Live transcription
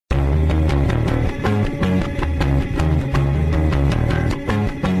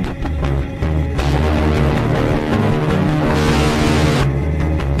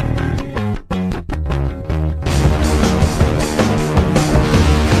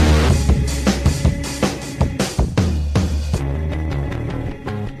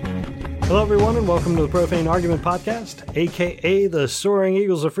everyone, and welcome to the Profane Argument Podcast, a.k.a. the Soaring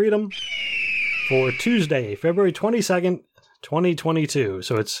Eagles of Freedom, for Tuesday, February 22nd, 2022.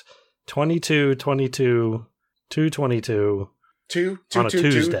 So it's 22-22, 2/22 on a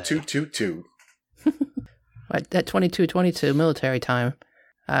Tuesday. 2/22. At 22:22 military time,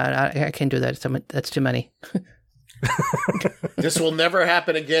 I can't do that. That's too many. This will never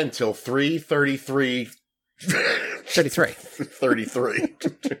happen again till 3/33. 33. 33.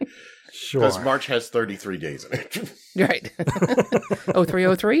 Sure. Because March has 33 days in it. Right.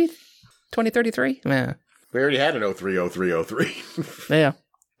 0303? 2033? Yeah. We already had an 030303. Yeah.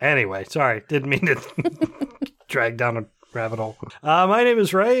 Anyway, sorry, didn't mean to drag down a rabbit hole. My name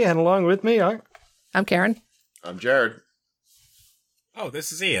is Ray, and along with me are... I'm Karen. I'm Jared. Oh,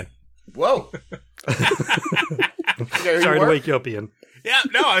 this is Ian. Whoa. Sorry to wake you up, Ian. Yeah,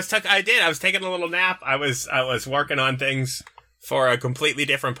 no, I was taking a little nap. I was working on things for a completely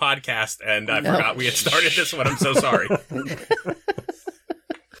different podcast, and I forgot we had started this one. I'm so sorry.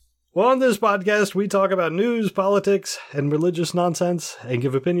 Well, on this podcast, we talk about news, politics, and religious nonsense, and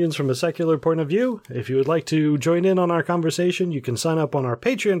give opinions from a secular point of view. If you would like to join in on our conversation, you can sign up on our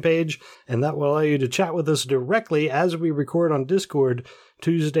Patreon page, and that will allow you to chat with us directly as we record on Discord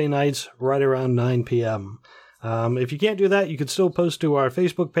Tuesday nights right around 9 p.m. If you can't do that, you can still post to our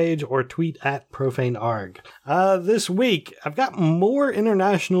Facebook page or tweet at ProfaneArg. This week, I've got more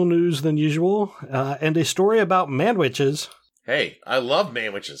international news than usual, and a story about ManWitches. Hey, I love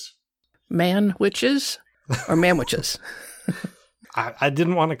ManWitches. ManWitches or ManWitches? I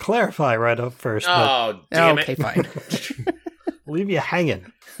didn't want to clarify right up first. Oh, damn okay, it. fine. Leave you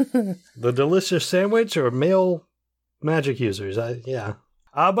hanging. The delicious sandwich or male magic users? Yeah.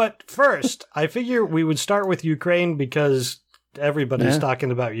 But first, I figure we would start with Ukraine because everybody's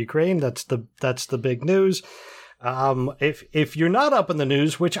talking about Ukraine. That's the big news. If you're not up in the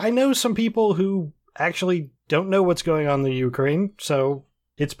news, which I know some people who actually don't know what's going on in the Ukraine, so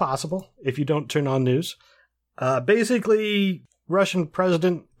it's possible if you don't turn on news. Basically, Russian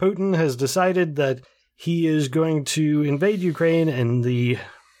President Putin has decided that he is going to invade Ukraine, and the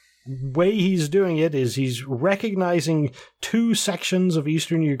way he's doing it is he's recognizing two sections of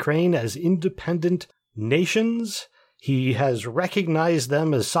eastern Ukraine as independent nations. He has recognized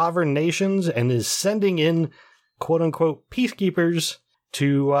them as sovereign nations and is sending in quote-unquote peacekeepers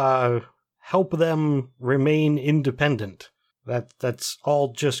to help them remain independent. That's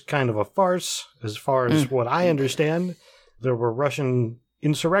all just kind of a farce, as far as what I understand. There were Russian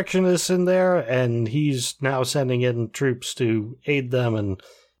insurrectionists in there, and he's now sending in troops to aid them and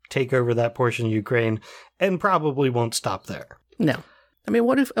take over that portion of Ukraine, and probably won't stop there. No. I mean,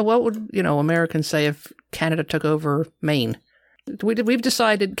 what would, Americans say if Canada took over Maine?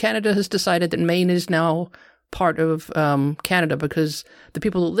 Canada has decided that Maine is now part of Canada because the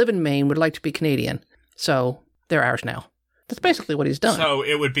people who live in Maine would like to be Canadian. So they're ours now. That's basically what he's done. So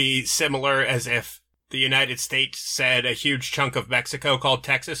it would be similar as if the United States said a huge chunk of Mexico called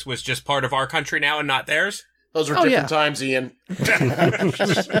Texas was just part of our country now and not theirs? Those were different times, Ian.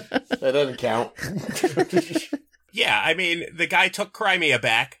 That doesn't count. Yeah, I mean, the guy took Crimea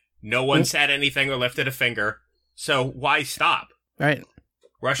back. No one said anything or lifted a finger. So why stop? Right.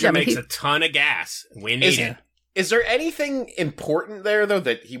 Russia makes a ton of gas. We need it. Is there anything important there, though,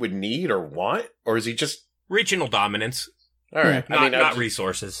 that he would need or want? Or is he just... Regional dominance. All right. Yeah. Not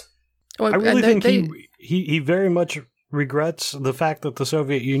resources. I really think he very much regrets the fact that the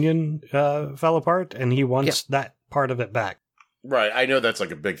Soviet Union fell apart, and he wants that part of it back. Right. I know that's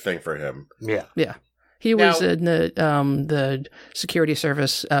like a big thing for him. Yeah. Yeah. He was in the security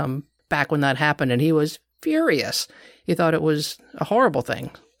service back when that happened, and he was furious. He thought it was a horrible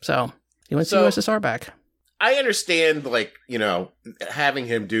thing. So he wants the USSR back. I understand, having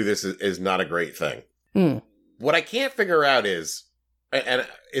him do this is not a great thing. What I can't figure out is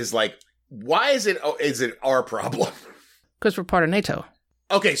why is it our problem? Because we're part of NATO.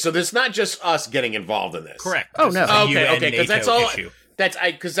 Okay, so there's not just us getting involved in this. Correct. Oh, no. Okay, because that's all. Issue.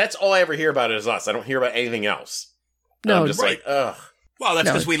 Because that's all I ever hear about is us. I don't hear about anything else. No, I'm just like, ugh. Well, that's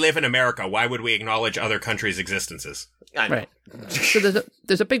because we live in America. Why would we acknowledge other countries' existences? I know. Right. So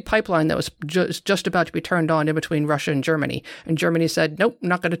there's a big pipeline that was just about to be turned on in between Russia and Germany. And Germany said, nope,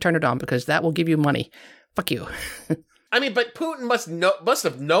 not going to turn it on because that will give you money. Fuck you. I mean, but Putin must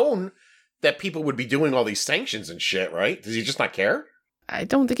have known that people would be doing all these sanctions and shit, right? Does he just not care? I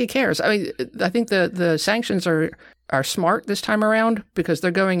don't think he cares. I mean, I think the sanctions are smart this time around because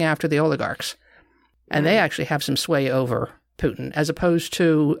they're going after the oligarchs. And they actually have some sway over Putin, as opposed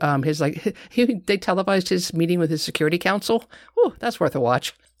to they televised his meeting with his Security Council. Oh, that's worth a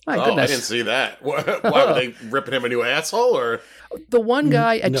watch. My I goodness. didn't see that. Why were they ripping him a new asshole? Or The one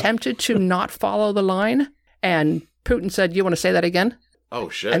guy attempted to not follow the line, and Putin said, "You want to say that again?" oh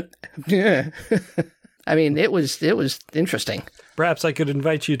shit! And, yeah. I mean, it was interesting. Perhaps I could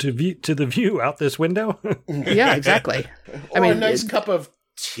invite you to the view out this window. Yeah, exactly. Or a nice cup of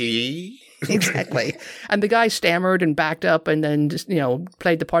tea. Exactly. And the guy stammered and backed up and then just,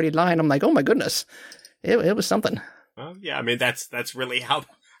 played the party line. I'm like, oh my goodness. It was something. Well, yeah, I mean, that's really how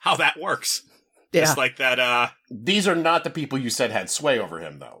that works. Yeah. Just like that, These are not the people you said had sway over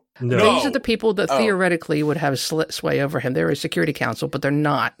him, though. No. These are the people that theoretically would have sway over him. They're a security council, but they're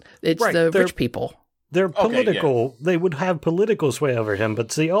not. It's the rich people. They're political. They would have political sway over him, but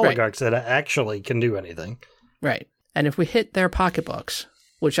it's the oligarchs that actually can do anything. Right. And if we hit their pocketbooks,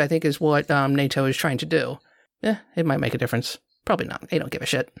 which I think is what NATO is trying to do, it might make a difference. Probably not. They don't give a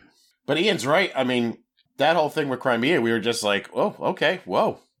shit. But Ian's right. I mean, that whole thing with Crimea, we were just like, oh, okay,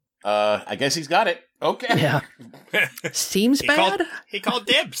 whoa. I guess he's got it. Okay. Yeah. Seems bad. He called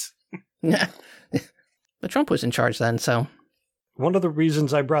dibs. Yeah. But Trump was in charge then, so. One of the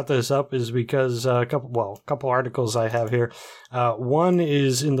reasons I brought this up is because a couple articles I have here. One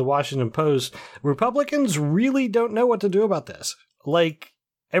is in the Washington Post. Republicans really don't know what to do about this. Like,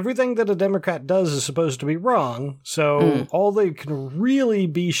 everything that a Democrat does is supposed to be wrong, so all they can really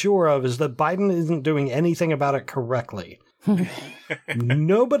be sure of is that Biden isn't doing anything about it correctly.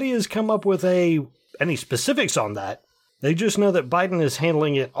 Nobody has come up with any specifics on that. They just know that Biden is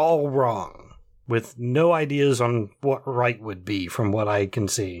handling it all wrong, with no ideas on what right would be, from what I can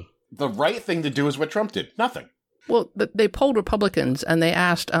see. The right thing to do is what Trump did. Nothing. Well, they polled Republicans, and they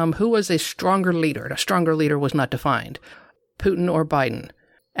asked who was a stronger leader. A stronger leader was not defined. Putin or Biden.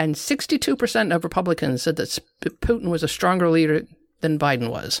 And 62% of Republicans said that Putin was a stronger leader than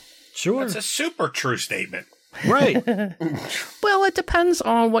Biden was. Sure. That's a super true statement. Right. Well, it depends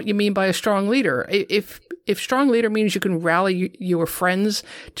on what you mean by a strong leader. If strong leader means you can rally your friends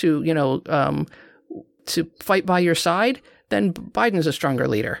to, to fight by your side, then Biden's a stronger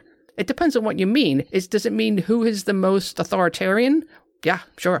leader. It depends on what you mean. Does it mean who is the most authoritarian? Yeah,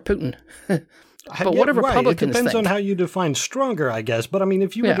 sure, Putin. But what do Republicans It depends think? on how you define stronger, I guess. But I mean,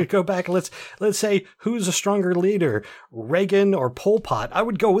 if you were to go back, let's say who's a stronger leader, Reagan or Pol Pot? I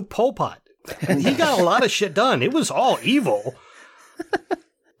would go with Pol Pot. He got a lot of shit done. It was all evil,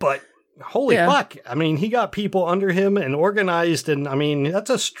 but holy fuck! I mean, he got people under him and organized, and I mean, that's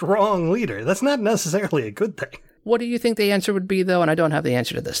a strong leader. That's not necessarily a good thing. What do you think the answer would be, though? And I don't have the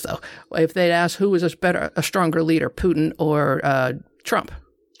answer to this, though. If they'd ask who was a stronger leader, Putin or Trump?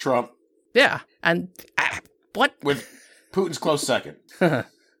 Trump. Yeah, and what? With Putin's close second.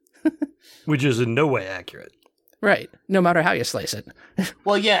 Which is in no way accurate. Right, no matter how you slice it.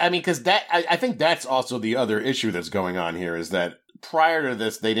 Well, yeah, I mean, because I think that's also the other issue that's going on here is that prior to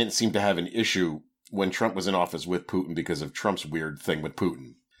this, they didn't seem to have an issue when Trump was in office with Putin because of Trump's weird thing with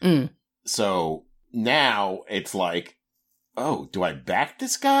Putin. So now it's like, oh, do I back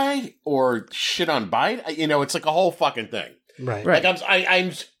this guy or shit on Biden? It's like a whole fucking thing. Right. Like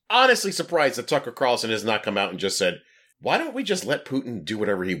I'm honestly surprised that Tucker Carlson has not come out and just said, why don't we just let Putin do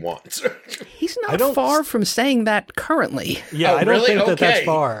whatever he wants? He's not far from saying that currently. Yeah, I don't really? think that's Okay.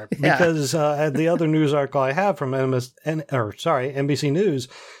 far. Because the other news article I have from NBC News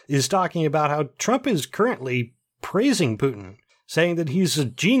is talking about how Trump is currently praising Putin, saying that he's a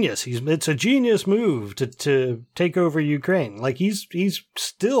genius. It's a genius move to take over Ukraine. Like, he's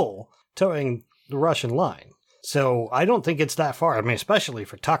still towing the Russian line. So I don't think it's that far. I mean, especially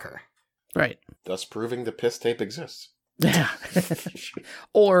for Tucker. Right. Thus proving the piss tape exists. Yeah.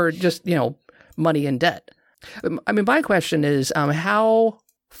 Or just, money and debt. I mean, my question is, how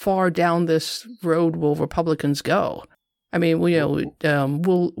far down this road will Republicans go? I mean,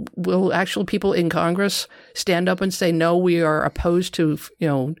 will actual people in Congress stand up and say, no, we are opposed to,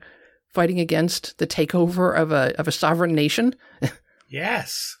 fighting against the takeover of a sovereign nation?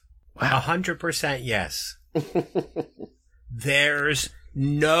 Yes. Wow. 100% yes. There's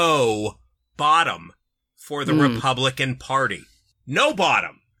no bottom for the Republican Party. No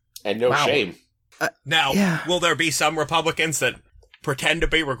bottom. And no shame. Now, will there be some Republicans that pretend to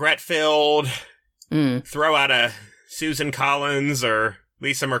be regret-filled, throw out a Susan Collins or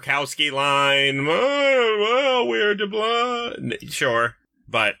Lisa Murkowski line? Well, we're to blood. Sure.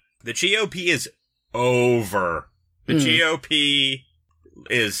 But the GOP is over. The GOP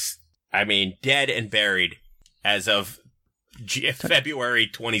is, dead and buried as of February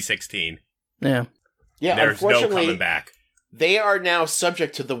 2016. Yeah. Yeah, There's no unfortunately, coming back. they are now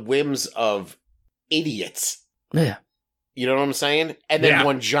subject to the whims of idiots. Yeah. You know what I'm saying? And then Yeah.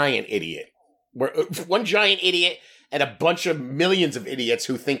 one giant idiot. One giant idiot, and a bunch of millions of idiots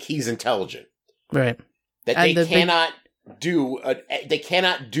who think he's intelligent. Right. That and they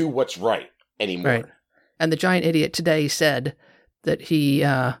cannot do what's right anymore. Right. And the giant idiot today said that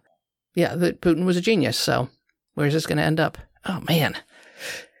that Putin was a genius. So where's this going to end up? Oh, man.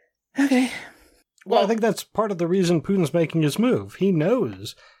 Okay. Well, I think that's part of the reason Putin's making his move. He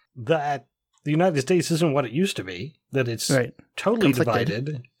knows that the United States isn't what it used to be, that it's totally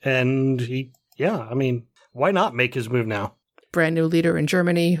divided. And why not make his move now? Brand new leader in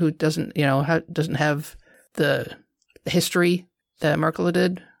Germany who doesn't have the history that Merkel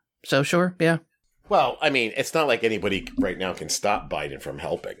did. So sure, yeah. Well, I mean, it's not like anybody right now can stop Biden from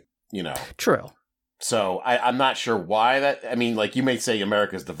helping, True. So I'm not sure why that. I mean, like you may say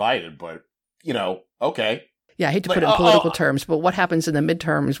America's divided, but okay. Yeah, I hate to put it in political terms, but what happens in the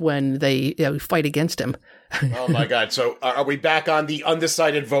midterms when they fight against him? Oh my God! So are we back on the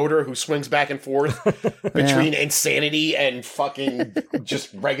undecided voter who swings back and forth between insanity and fucking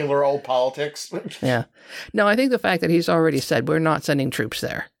just regular old politics? Yeah. No, I think the fact that he's already said we're not sending troops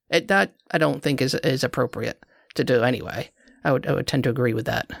there, that I don't think is appropriate to do anyway. I would tend to agree with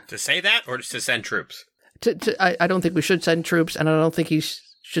that. To say that, or just to send troops? I don't think we should send troops, and I don't think he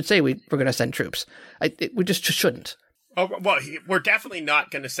should say we're going to send troops. We just shouldn't. Oh, well, we're definitely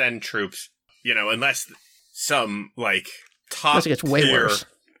not going to send troops, unless some, top it gets way worse.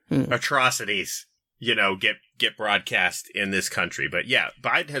 Atrocities, get broadcast in this country. But yeah,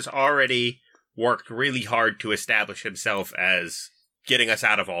 Biden has already worked really hard to establish himself as getting us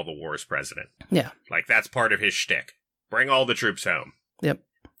out of all the wars president. Yeah. That's part of his shtick. Bring all the troops home. Yep.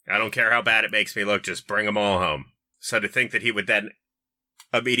 I don't care how bad it makes me look, just bring them all home. So to think that he would then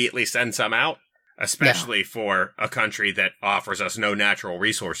immediately send some out, especially for a country that offers us no natural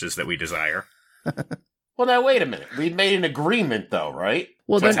resources that we desire. Well, now, wait a minute. We made an agreement, though, right?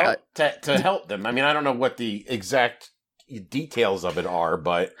 Well, to help them. I mean, I don't know what the exact details of it are,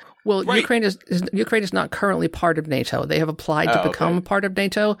 but... Well, right. Ukraine is not currently part of NATO. They have applied to become a part of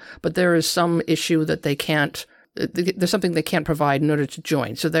NATO, but there is some issue that they can't... There's something they can't provide in order to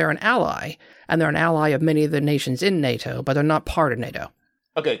join. So they're an ally, and they're an ally of many of the nations in NATO, but they're not part of NATO.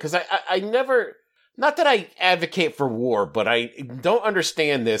 Okay, because I never... Not that I advocate for war, but I don't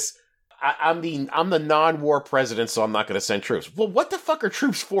understand this. I'm the non-war president, so I'm not going to send troops. Well, what the fuck are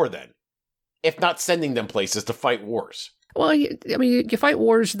troops for then? If not sending them places to fight wars. Well, you fight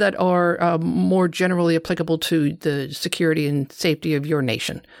wars that are more generally applicable to the security and safety of your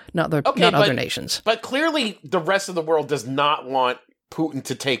nation, not other nations. But clearly, the rest of the world does not want Putin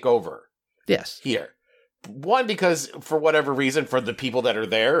to take over. Yes. Here. One, because for whatever reason, for the people that are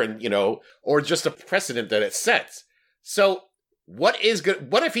there, and or just a precedent that it sets. So, what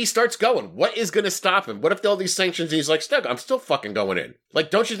if he starts going? What is going to stop him? What if all these sanctions? He's like, "Stuck. I'm still fucking going in."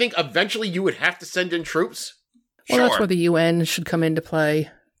 Don't you think eventually you would have to send in troops? Well, that's where the UN should come into play.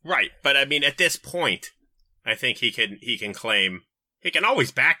 Right, but I mean, at this point, I think he can claim he can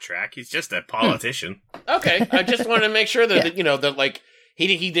always backtrack. He's just a politician. Okay, I just wanted to make sure that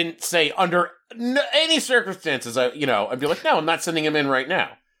he didn't say under any circumstances. I'd be like, no, I'm not sending him in right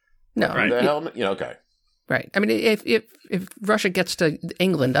now. No, right? The hell, okay. Right. I mean, if Russia gets to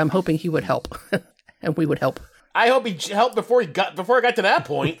England, I'm hoping he would help, and we would help. I hope he helped before I got to that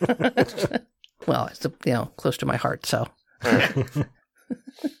point. Well, it's close to my heart, so.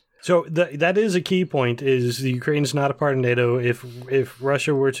 So that is a key point, is the Ukraine's not a part of NATO. If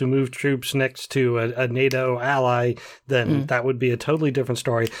Russia were to move troops next to a NATO ally, then that would be a totally different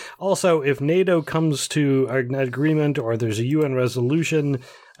story. Also, if NATO comes to an agreement or there's a UN resolution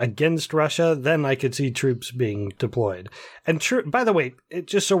against Russia, then I could see troops being deployed. And by the way,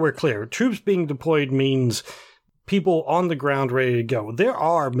 just so we're clear, troops being deployed means people on the ground ready to go. There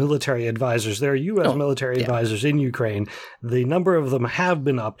are military advisors. There are U.S. military advisors in Ukraine. The number of them have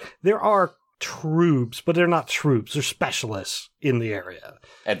been up. There are troops, but they're not troops. They're specialists in the area.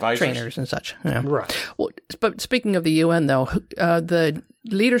 Advisors? Trainers and such. Yeah. Right. Well, but speaking of the UN, though, the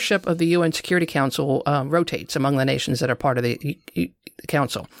leadership of the UN Security Council rotates among the nations that are part of the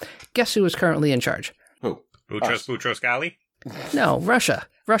council. Guess who is currently in charge? Who? Boutros Ghali? No, Russia.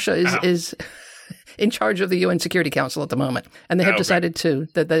 Russia is in charge of the UN Security Council at the moment, and they have decided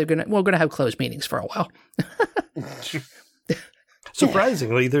that we're going to have closed meetings for a while.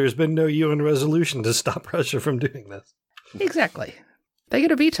 Surprisingly, there's been no UN resolution to stop Russia from doing this. Exactly, they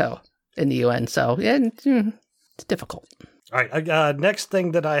get a veto in the UN, so it's difficult. All right, next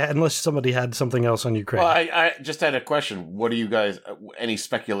thing that unless somebody had something else on Ukraine. Well, I just had a question. What do you guys? Any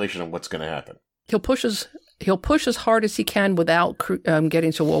speculation on what's going to happen? He'll push as hard as he can without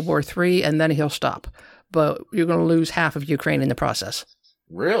getting to World War III, and then he'll stop. But you're going to lose half of Ukraine in the process.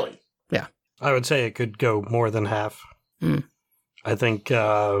 Really? Yeah. I would say it could go more than half. I think,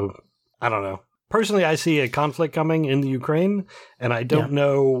 I don't know. Personally, I see a conflict coming in the Ukraine, and I don't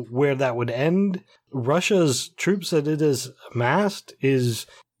know where that would end. Russia's troops that it has amassed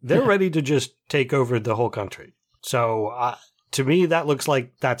they're ready to just take over the whole country. So to me, that looks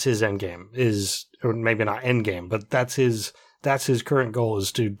like that's his end game, or maybe not end game, but that's his current goal,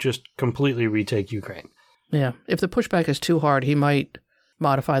 is to just completely retake Ukraine. Yeah. If the pushback is too hard, he might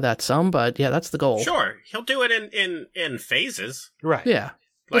modify that some, but yeah, that's the goal. Sure. He'll do it in phases. Right. Yeah.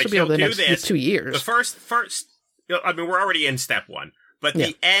 Like, This will be over the next 2 years. The first, I mean, we're already in step 1, but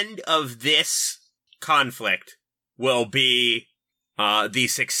the end of this conflict will be the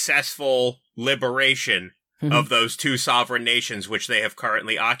successful liberation of those 2 sovereign nations which they have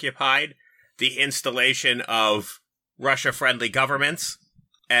currently occupied, the installation of Russia-friendly governments,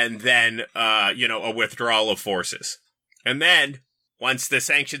 and then, a withdrawal of forces. And then, once the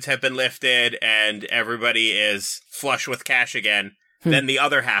sanctions have been lifted and everybody is flush with cash again, then the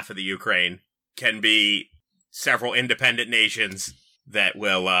other half of the Ukraine can be several independent nations that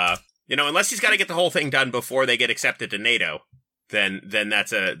will, unless he's got to get the whole thing done before they get accepted to NATO, then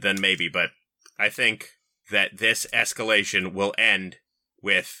maybe. But I think that this escalation will end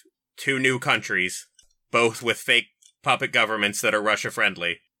with 2 new countries, both with fake puppet governments that are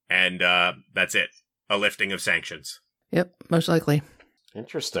Russia-friendly, and that's it. A lifting of sanctions. Yep, most likely.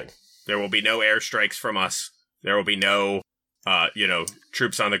 Interesting. There will be no airstrikes from us. There will be no,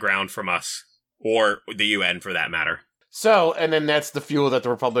 troops on the ground from us, or the UN for that matter. So, and then that's the fuel that the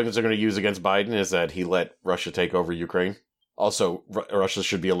Republicans are going to use against Biden, is that he let Russia take over Ukraine. Also, Russia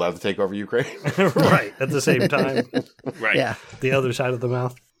should be allowed to take over Ukraine. Right, at the same time. Right. Yeah. The other side of the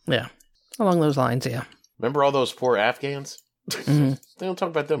mouth. Yeah. Along those lines, yeah. Remember all those poor Afghans? Mm-hmm. They don't talk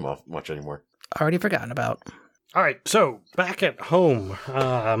about them much anymore. Already forgotten about. All right, so back at home,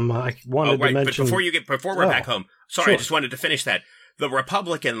 I wanted to mention... But before we're back home, sorry, sure. I just wanted to finish that. The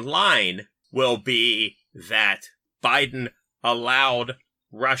Republican line will be that Biden allowed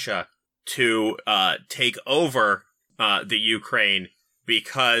Russia to take over the Ukraine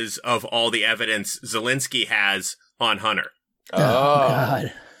because of all the evidence Zelensky has on Hunter. Oh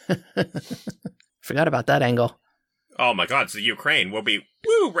God. Forgot about that angle. Oh my God, so the Ukraine will be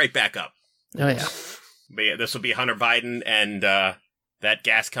right back up. Oh yeah. But yeah, this will be Hunter Biden and that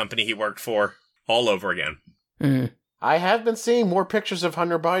gas company he worked for all over again. Mm. I have been seeing more pictures of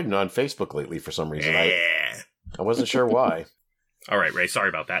Hunter Biden on Facebook lately for some reason. Yeah. I wasn't sure why. All right, Ray, sorry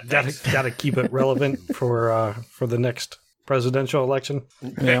about that. Gotta keep it relevant for the next presidential election.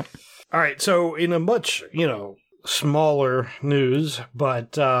 Yeah. All right, so in a much, smaller news,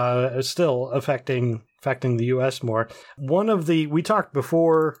 but still affecting the U.S. more. We talked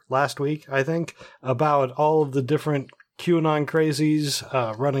before last week, I think, about all of the different QAnon crazies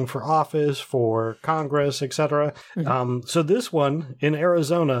running for office, for Congress, etc. Mm-hmm. So this one in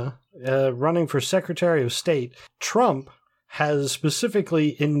Arizona, running for Secretary of State, Trump has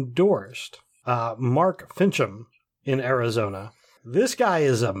specifically endorsed Mark Fincham in Arizona. This guy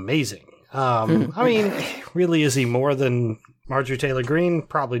is amazing. I mean, really, is he more than Marjorie Taylor Greene?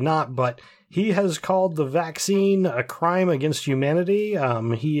 Probably not, but he has called the vaccine a crime against humanity.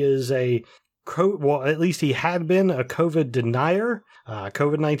 He is at least he had been a COVID denier.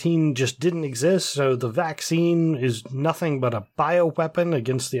 COVID-19 just didn't exist, so the vaccine is nothing but a bioweapon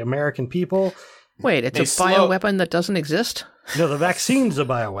against the American people. Wait, it's a bioweapon that doesn't exist? No, the vaccine's a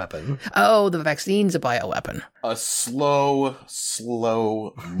bioweapon. Oh, the vaccine's a bioweapon. A slow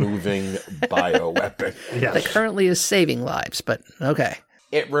moving bioweapon. Yes. That currently is saving lives, but okay.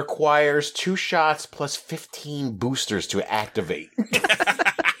 It requires 2 shots plus 15 boosters to activate.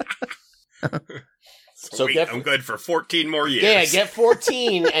 So I'm good for 14 more years. Yeah, get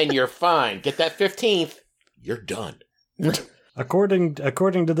 14 and you're fine. Get that 15th, you're done. According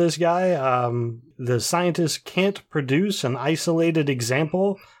to this guy, the scientists can't produce an isolated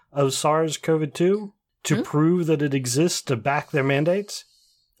example of SARS-CoV-2 to prove that it exists to back their mandates.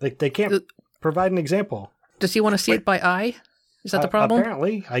 They can't provide an example. Does he want to see it by eye? Is that the problem?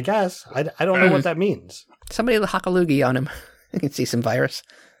 Apparently, I guess. I don't know what that means. Somebody will hock a loogie on him. You can see some virus.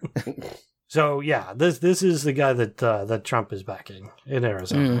 So yeah, this is the guy that Trump is backing in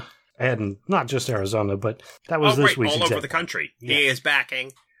Arizona. And not just Arizona, but that was this week's all example. over the country. Yeah. He is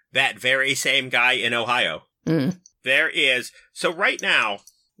backing that very same guy in Ohio. There is... So right now,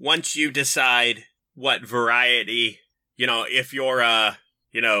 once you decide what variety, if you're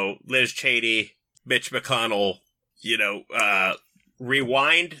Liz Cheney, Mitch McConnell,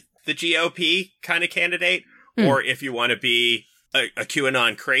 rewind the GOP kind of candidate, or if you want to be a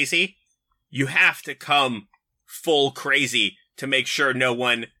QAnon crazy, you have to come full crazy to make sure no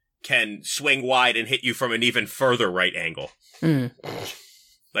one can swing wide and hit you from an even further right angle.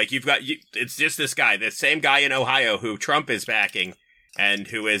 Like, it's just this guy, the same guy in Ohio who Trump is backing and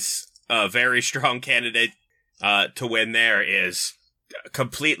who is a very strong candidate to win there, is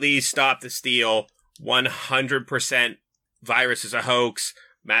completely stop the steal, 100% virus is a hoax,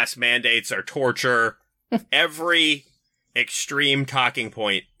 mass mandates are torture, every extreme talking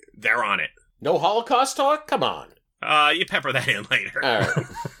point, they're on it. No Holocaust talk? Come on. You pepper that in later. All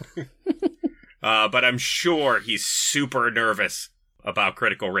right. But I'm sure he's super nervous about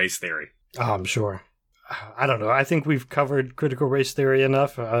critical race theory. Oh, I'm sure. I don't know. I think we've covered critical race theory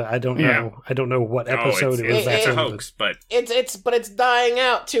enough. I don't know. I don't know what episode it was. It's a hoax, but it's dying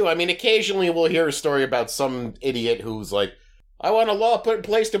out too. I mean, occasionally we'll hear a story about some idiot who's like, "I want a law put in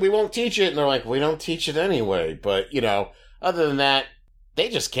place that we won't teach it," and they're like, "We don't teach it anyway." But other than that, they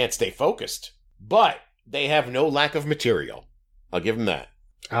just can't stay focused. But they have no lack of material. I'll give them that.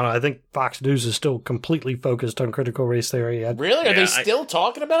 I don't know. I think Fox News is still completely focused on critical race theory. Really? Are they still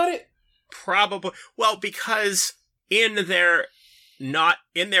talking about it? Probably. Well, because in their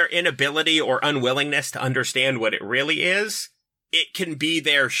inability or unwillingness to understand what it really is, it can be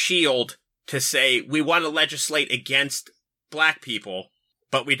their shield to say, we want to legislate against black people,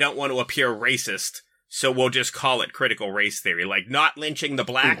 but we don't want to appear racist, so we'll just call it critical race theory. Like, not lynching the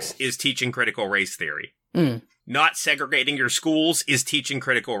blacks is teaching critical race theory. Not segregating your schools is teaching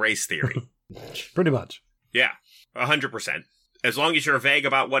critical race theory. Pretty much. Yeah, 100%. As long as you're vague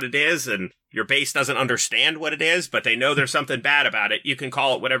about what it is and your base doesn't understand what it is, but they know there's something bad about it, you can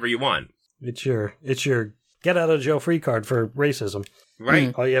call it whatever you want. It's your get out of jail free card for racism.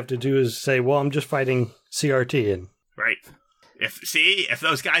 Right. All you have to do is say, well, I'm just fighting CRT. And right. If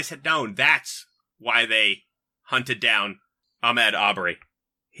those guys had known, that's why they hunted down Ahmaud Arbery.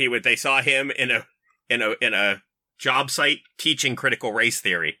 They saw him in a job site teaching critical race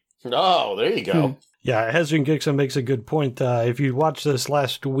theory. Oh, there you go. Yeah, Hezron Gixon makes a good point. If you watched this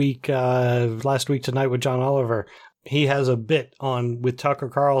last week tonight with John Oliver, he has a bit with Tucker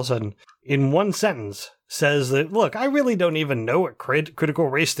Carlson. In one sentence, says that, look, I really don't even know what critical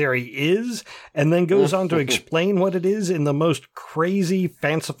race theory is, and then goes on to explain what it is in the most crazy,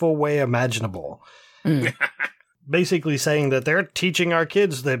 fanciful way imaginable. Basically saying that they're teaching our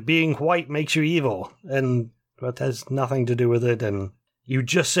kids that being white makes you evil, but has nothing to do with it, and you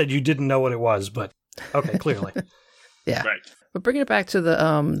just said you didn't know what it was, but okay, clearly. Yeah. Right. But bringing it back to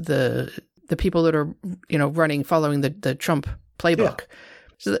the people that are, following the Trump playbook. Yeah.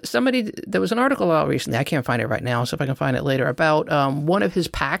 So there was an article out recently, I can't find it right now, so if I can find it later, about one of his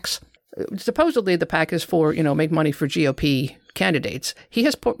PACs. Supposedly the PAC is for, make money for GOP candidates. He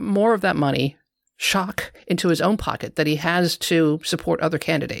has put more of that money, into his own pocket that he has to support other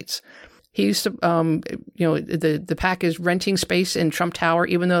candidates. He's, the PAC is renting space in Trump Tower,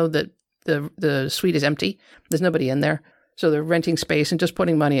 even though the suite is empty. There's nobody in there. So they're renting space and just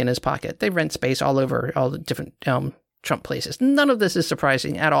putting money in his pocket. They rent space all over all the different Trump places. None of this is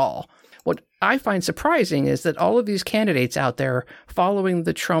surprising at all. What I find surprising is that all of these candidates out there following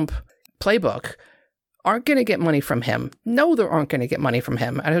the Trump playbook aren't going to get money from him. No, they aren't going to get money from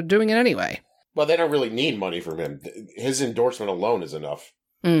him, and they're doing it anyway. Well, they don't really need money from him. His endorsement alone is enough.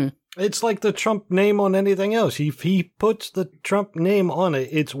 It's like the Trump name on anything else. If he puts the Trump name on it,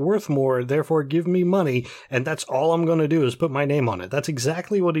 it's worth more, therefore give me money, and that's all I'm going to do is put my name on it. That's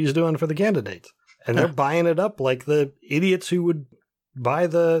exactly what he's doing for the candidates. And they're buying it up like the idiots who would buy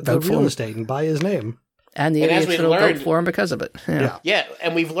the real estate and buy his name. And the idiots who vote for him because of it. Yeah,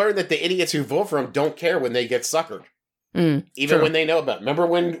 and we've learned that the idiots who vote for him don't care when they get suckered. Even when they know about it. Remember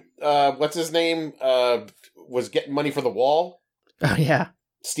when, what's his name, was getting money for the wall? Oh, yeah.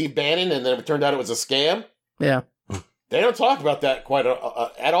 Steve Bannon, and then it turned out it was a scam? Yeah. They don't talk about that quite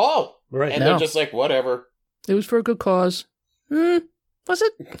at all. Right. And they're just like, whatever. It was for a good cause. Was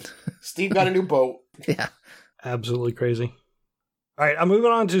it? Steve got a new boat. Yeah. Absolutely crazy. All right, I'm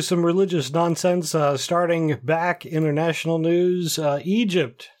moving on to some religious nonsense. Starting back international news,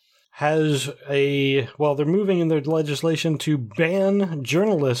 Egypt has they're moving in their legislation to ban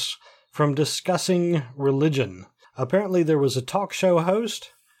journalists from discussing religion. Apparently there was a talk show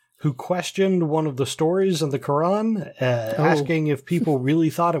host who questioned one of the stories in the Quran, asking if people really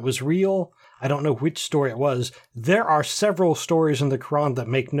thought it was real. I don't know which story it was. There are several stories in the Quran that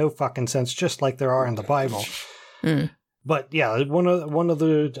make no fucking sense, just like there are in the Bible. But yeah, one of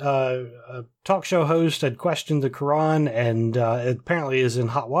the talk show hosts had questioned the Quran and apparently is in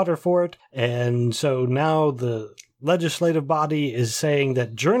hot water for it. And so now the legislative body is saying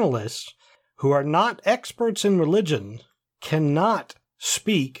that journalists who are not experts in religion cannot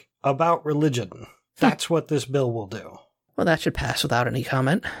speak about religion. That's what this bill will do. Well, that should pass without any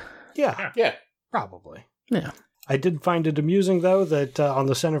comment. Yeah. Probably. Yeah. I did find it amusing, though, that on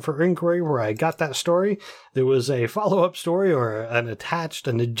the Center for Inquiry, where I got that story, there was a follow-up story or an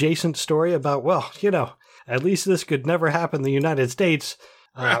adjacent story about, well, at least this could never happen in the United States,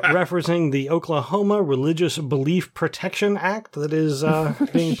 referencing the Oklahoma Religious Belief Protection Act that is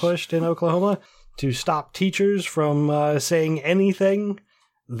being pushed in Oklahoma to stop teachers from saying anything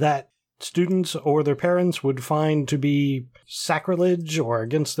that students or their parents would find to be sacrilege or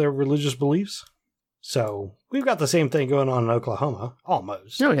against their religious beliefs. So we've got the same thing going on in Oklahoma,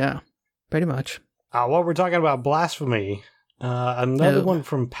 almost. Oh, yeah, pretty much. While we're talking about blasphemy, another one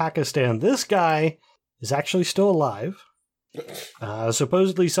from Pakistan. This guy is actually still alive.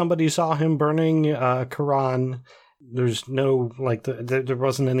 Supposedly somebody saw him burning a Quran. There's no, there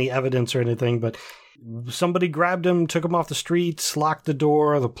wasn't any evidence or anything, but somebody grabbed him, took him off the streets, locked the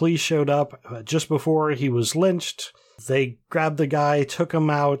door. The police showed up just before he was lynched. They grabbed the guy, took him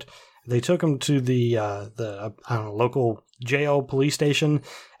out. They took him to the local jail police station,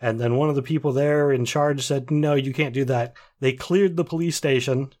 and then one of the people there in charge said, "No, you can't do that." They cleared the police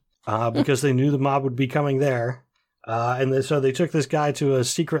station because they knew the mob would be coming there, so they took this guy to a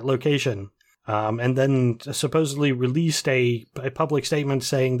secret location, and then supposedly released a public statement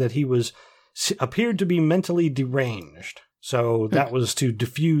saying that he appeared to be mentally deranged. So that was to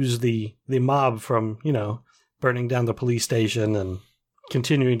diffuse the mob from burning down the police station and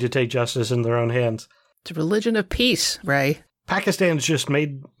continuing to take justice in their own hands. It's a religion of peace, Ray. Pakistan's just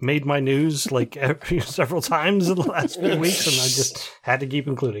made my news several times in the last few weeks, and I just had to keep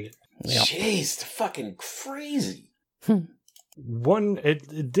including it. Yep. Jeez, fucking crazy.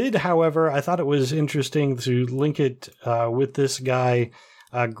 It did, however, I thought it was interesting to link it with this guy,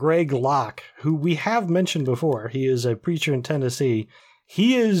 Greg Locke, who we have mentioned before. He is a preacher in Tennessee.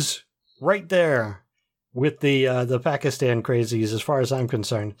 He is right there with the Pakistan crazies, as far as I'm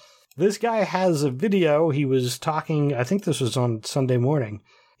concerned. This guy has a video. He was talking, I think this was on Sunday morning.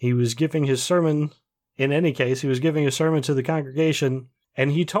 He was giving his sermon, in any case, he was giving a sermon to the congregation,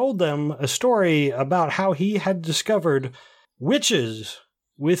 and he told them a story about how he had discovered witches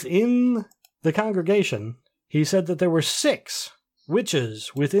within the congregation. He said that there were 6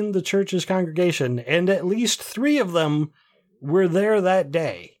 witches within the church's congregation, and at least 3 of them were there that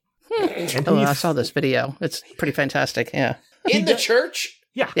day. I saw this video. It's pretty fantastic, yeah. In the church?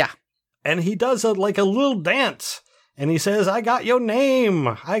 Yeah. Yeah. And he does a little dance. And he says, "I got your name.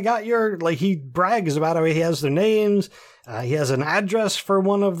 I got your..." he brags about how he has their names. He has an address for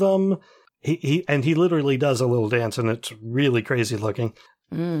one of them. He literally does a little dance, and it's really crazy looking.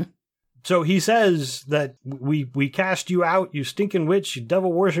 So he says that we cast you out, you stinking witch, you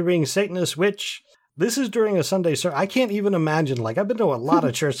devil-worshipping Satanist witch. This is during a Sunday service. I can't even imagine, I've been to a lot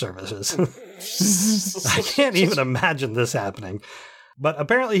of church services. I can't even imagine this happening. But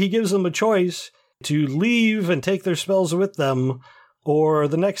apparently he gives them a choice to leave and take their spells with them, or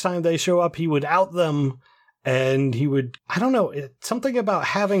the next time they show up, he would out them, and he would, I don't know, something about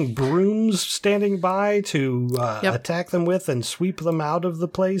having brooms standing by to attack them with and sweep them out of the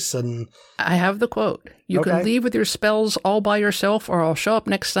place. And I have the quote. You can leave with your spells all by yourself, or I'll show up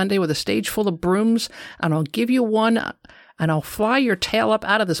next Sunday with a stage full of brooms, and I'll give you one, and I'll fly your tail up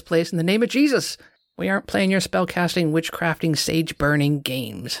out of this place in the name of Jesus. We aren't playing your spellcasting, witchcrafting, sage-burning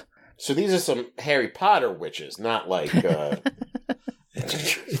games. So these are some Harry Potter witches, not like...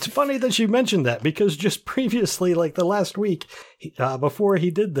 It's funny that you mentioned that, because just previously, the last week, before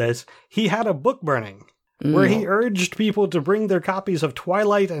he did this, he had a book burning where he urged people to bring their copies of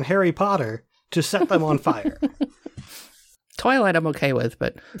Twilight and Harry Potter to set them on fire. Twilight I'm okay with,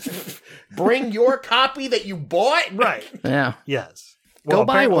 but... Bring your copy that you bought? Right. Yeah. Yes. Go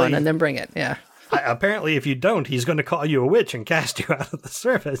buy one and then bring it, yeah. Apparently, if you don't, he's going to call you a witch and cast you out of the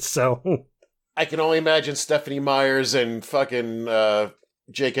service, so... I can only imagine Stephanie Myers and fucking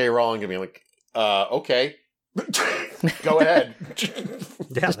J.K. Rowling being like, okay, go ahead.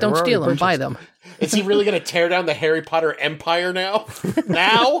 Just don't steal them, buy them. Is he really going to tear down the Harry Potter empire now?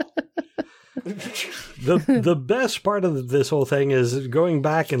 The best part of this whole thing is going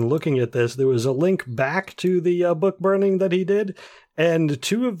back and looking at this. There was a link back to the book burning that he did, and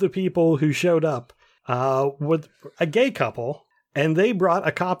 2 of the people who showed up were a gay couple. And they brought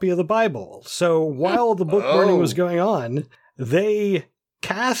a copy of the Bible. So while the book burning was going on, they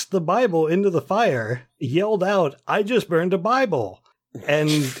cast the Bible into the fire, yelled out, "I just burned a Bible." And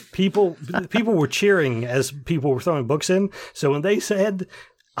people were cheering as people were throwing books in. So when they said,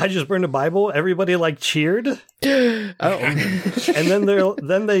 "I just burned a Bible," everybody cheered. And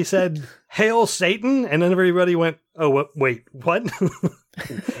then they said, "Hail Satan," and then everybody went, "Oh, wait, what?"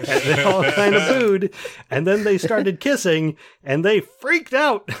 And they all kind of booed, and then they started kissing, and they freaked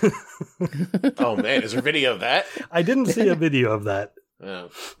out. Oh man, is there video of that? I didn't see a video of that. Oh.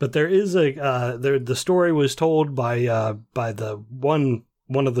 But there is the story was told by the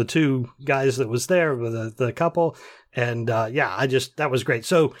one of the two guys that was there with the couple, and that was great.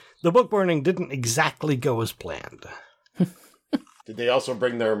 So the book burning didn't exactly go as planned. Did they also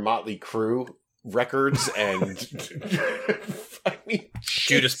bring their Motley Crue records and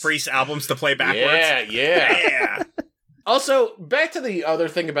Judas Priest albums to play backwards? Yeah. Also, back to the other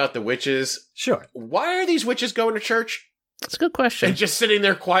thing about the witches. Sure. Why are these witches going to church? That's a good question. And just sitting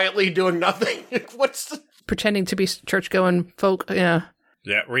there quietly doing nothing? Pretending to be church-going folk, yeah.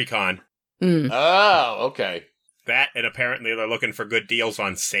 Yeah, recon. Oh, okay. That, and apparently they're looking for good deals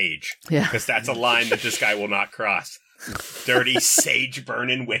on sage. Yeah. Because that's a line that this guy will not cross. Dirty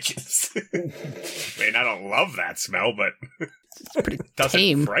sage-burning witches. I mean, I don't love that smell, but it's pretty doesn't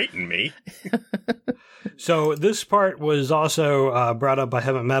tame. frighten me. So this part was also brought up by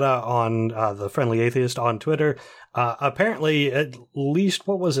Hemet Meta on the Friendly Atheist on Twitter. Apparently, at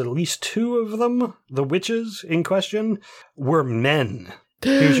least two of them, the witches in question, were men.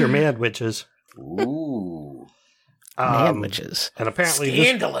 Here's your man witches. Ooh. Man witches. And apparently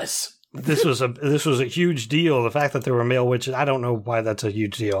scandalous. This was a huge deal. The fact that there were male witches, I don't know why that's a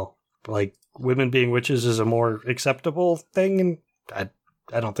huge deal. Like, women being witches is a more acceptable thing, and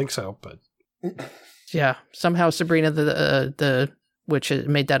I don't think so, but... Yeah, somehow Sabrina the witch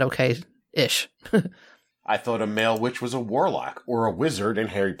made that okay-ish. I thought a male witch was a warlock or a wizard in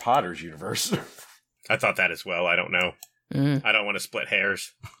Harry Potter's universe. I thought that as well. I don't know. I don't want to split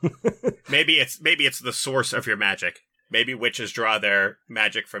hairs. Maybe it's the source of your magic. Maybe witches draw their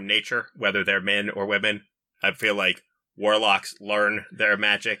magic from nature, whether they're men or women. I feel like warlocks learn their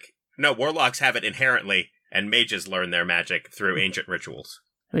magic. No, warlocks have it inherently, and mages learn their magic through ancient rituals.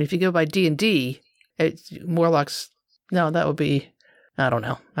 I mean, if you go by D&D, warlocks... No, that would be... I don't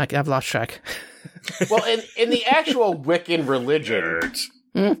know. I've lost track. Well, in the actual Wiccan religion,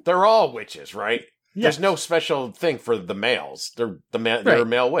 they're all witches, right? Yeah. There's no special thing for the males. They're a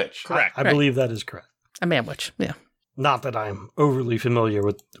male witch. Correct. I believe that is correct. A man witch, yeah. Not that I'm overly familiar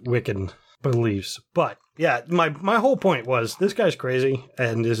with Wiccan beliefs, but yeah, my whole point was this guy's crazy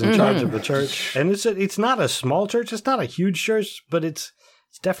and is in charge of the church, and it's not a small church, it's not a huge church, but it's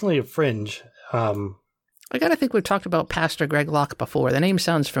definitely a fringe. I gotta think we've talked about Pastor Greg Locke before. The name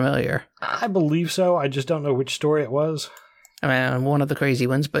sounds familiar. I believe so. I just don't know which story it was. I mean, one of the crazy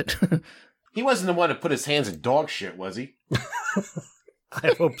ones, but he wasn't the one to put his hands in dog shit, was he?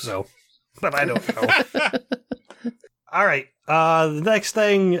 I hope so, but I don't know. All right. The next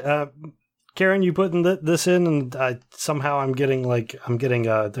thing, Karen, you putting this in, and somehow I'm getting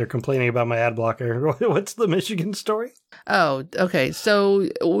they're complaining about my ad blocker. What's the Michigan story? Oh, okay. So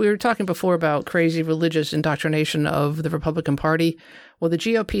we were talking before about crazy religious indoctrination of the Republican Party. Well, the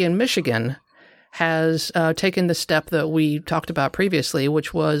GOP in Michigan has taken the step that we talked about previously,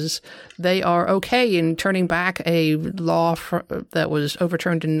 which was they are okay in turning back a law that was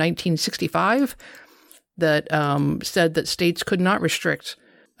overturned in 1965 that said that states could not restrict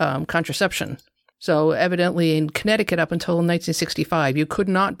contraception. So evidently in Connecticut up until 1965, you could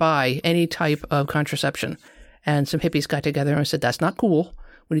not buy any type of contraception. And some hippies got together and said, that's not cool.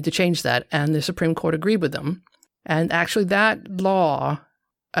 We need to change that. And the Supreme Court agreed with them. And actually that law,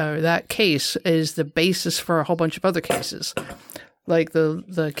 that case is the basis for a whole bunch of other cases. Like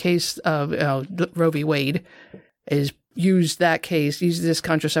the case of Roe v. Wade used this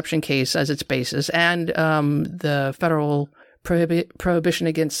contraception case as its basis. And the federal prohibition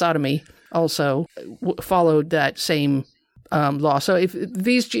against sodomy also followed that same law. So if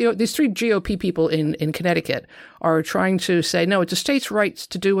these three GOP people in Connecticut are trying to say, no, it's a state's right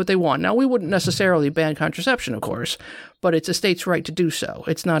to do what they want. Now, we wouldn't necessarily ban contraception, of course, but it's a state's right to do so.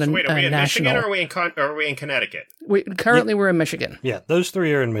 It's not Wait, are we in national... Michigan or are we in Connecticut? We're in Michigan. Yeah, those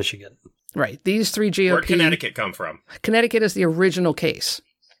three are in Michigan. Right. These three GOP... Where'd Connecticut come from? Connecticut is the original case.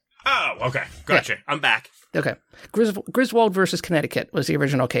 Oh, okay. Gotcha. Yeah. I'm back. Okay. Griswold versus Connecticut was the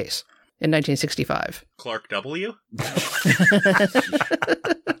original case in 1965. Clark W?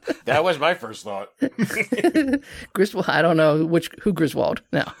 That was my first thought. Griswold, I don't know who Griswold.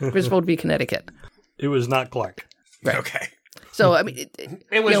 No, Griswold v. Connecticut. It was not Clark. Right. Okay. So, I mean...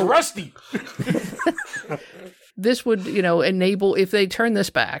 It was Rusty! This would, enable, if they turn this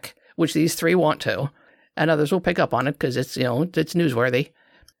back, which these three want to, and others will pick up on it because it's, it's newsworthy,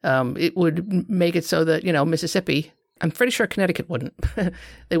 it would make it so that, Mississippi... I'm pretty sure Connecticut wouldn't.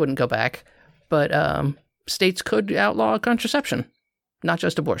 They wouldn't go back. But states could outlaw contraception, not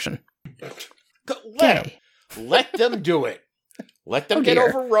just abortion. Let them do it. Let them get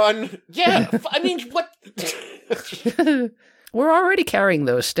overrun. Yeah, I mean, what? We're already carrying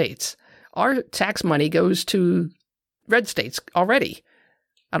those states. Our tax money goes to red states already.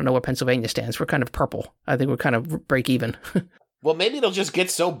 I don't know where Pennsylvania stands. We're kind of purple. I think we're kind of break even. Well, maybe it'll just get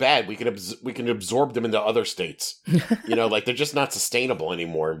so bad we can absorb them into other states. Like they're just not sustainable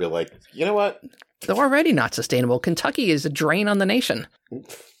anymore, and be like, you know what? They're already not sustainable. Kentucky is a drain on the nation.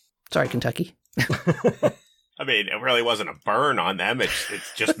 Sorry, Kentucky. I mean, it really wasn't a burn on them.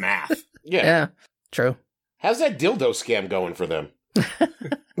 It's just math. Yeah, true. How's that dildo scam going for them?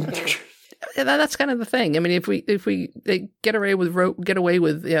 That's kind of the thing. I mean, if they get away with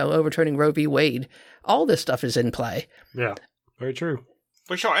overturning Roe v. Wade, all this stuff is in play. Yeah, very true.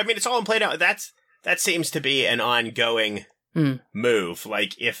 For sure. I mean, it's all in play now. That seems to be an ongoing move.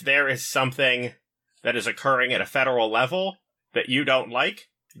 Like, if there is something that is occurring at a federal level that you don't like,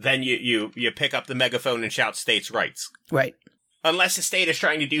 then you pick up the megaphone and shout states' rights. Right. Unless the state is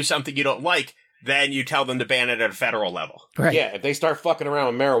trying to do something you don't like, then you tell them to ban it at a federal level. Right. Yeah, if they start fucking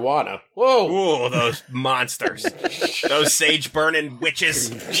around with marijuana, whoa! Ooh, those monsters. Those sage-burning witches.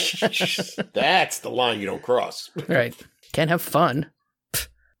 That's the line you don't cross. Right. Can't have fun.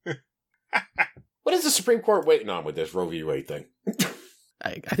 What is the Supreme Court waiting on with this Roe v. Wade thing?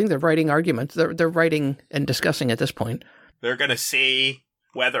 I think they're writing arguments. They're writing and discussing at this point. They're going to see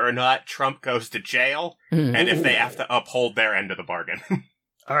whether or not Trump goes to jail and if they have to uphold their end of the bargain.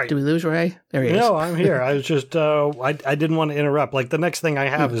 All right. Do we lose Ray? There he is. No, I'm here. I was just, I didn't want to interrupt. Like, the next thing I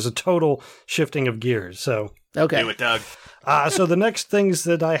have is a total shifting of gears, so. Okay. Do it, Doug. So the next things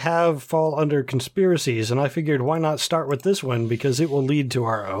that I have fall under conspiracies, and I figured why not start with this one, because it will lead to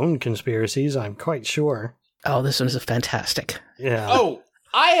our own conspiracies, I'm quite sure. Oh, this one is fantastic. Yeah. Oh,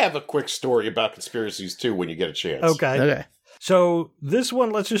 I have a quick story about conspiracies, too, when you get a chance. Okay. So this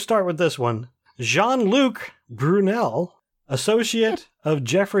one, let's just start with this one. Jean-Luc Brunel, associate of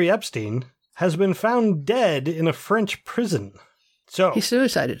Jeffrey Epstein, has been found dead in a French prison. So he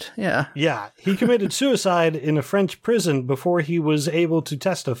suicided, yeah. Yeah, he committed suicide in a French prison before he was able to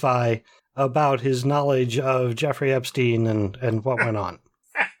testify about his knowledge of Jeffrey Epstein and what went on.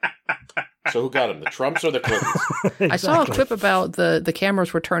 So who got him, the Trumps or the Clintons? Exactly. I saw a clip about the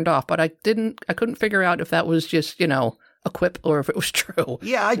cameras were turned off, but I couldn't figure out if that was just, a quip or if it was true.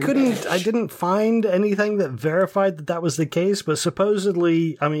 Yeah, I didn't find anything that verified that was the case, but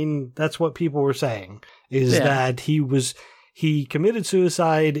supposedly, I mean, that's what people were saying, is that he committed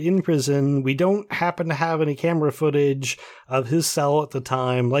suicide in prison. We don't happen to have any camera footage of his cell at the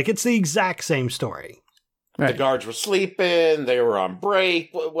time. Like, it's the exact same story. Right. The guards were sleeping. They were on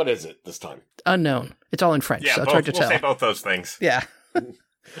break. What is it this time? Unknown. It's all in French, so it's hard to tell. We'll say both those things. Yeah.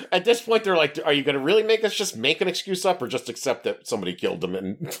 At this point, they're like, are you going to really make us just make an excuse up or just accept that somebody killed them?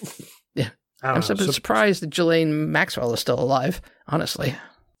 And yeah. I'm surprised that Ghislaine Maxwell is still alive, honestly.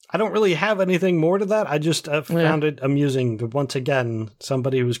 I don't really have anything more to that. I just found it amusing that, once again,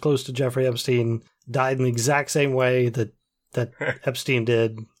 somebody who was close to Jeffrey Epstein died in the exact same way that Epstein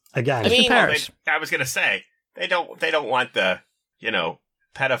did. Again, I mean, I was going to say, they don't want the,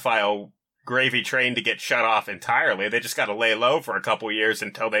 pedophile gravy train to get shut off entirely. They just got to lay low for a couple years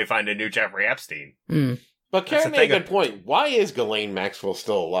until they find a new Jeffrey Epstein. Mm. But Karen made a good point. Why is Ghislaine Maxwell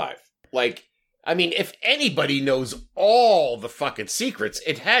still alive? Like, I mean, if anybody knows all the fucking secrets,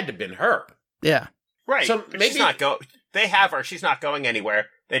 it had to have been her. Yeah. Right. So maybe she's not they have her. She's not going anywhere.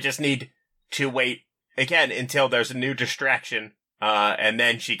 They just need to wait, again, until there's a new distraction, and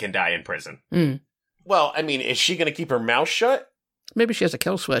then she can die in prison. Mm. Well, I mean, is she going to keep her mouth shut? Maybe she has a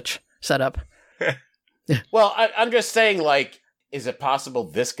kill switch set up. Well, I'm just saying, like, is it possible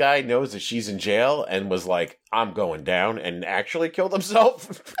this guy knows that she's in jail and was like, I'm going down, and actually killed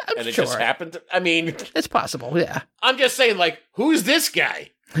himself? And it just happened to, I mean... It's possible, yeah. I'm just saying, like, who's this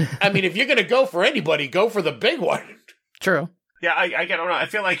guy? I mean, if you're going to go for anybody, go for the big one. True. Yeah, I don't know. I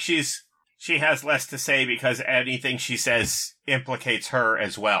feel like she has less to say because anything she says implicates her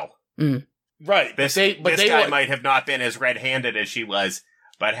as well. Mm. Right. This guy might have not been as red-handed as she was,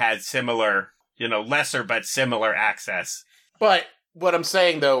 but had similar, lesser but similar access. But what I'm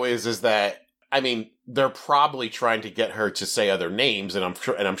saying, though, is that, I mean, they're probably trying to get her to say other names, and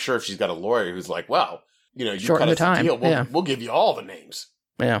I'm sure if she's got a lawyer who's like, well, you cut us a deal, we'll give you all the names.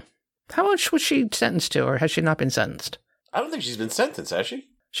 Yeah. How much was she sentenced to, or has she not been sentenced? I don't think she's been sentenced, has she?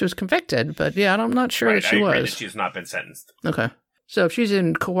 She was convicted, but yeah, I'm not sure if she I agree was. That she's not been sentenced. Okay. So if she's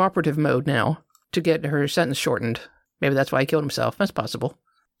in cooperative mode now to get her sentence shortened, maybe that's why he killed himself. That's possible.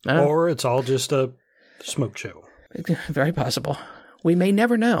 Or it's all just a smoke show. Very possible. We may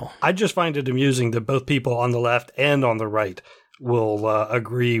never know. I just find it amusing that both people on the left and on the right will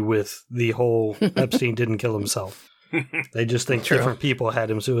agree with the whole Epstein didn't kill himself. They just think different people had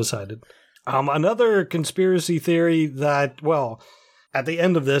him suicided. Another conspiracy theory that, well, at the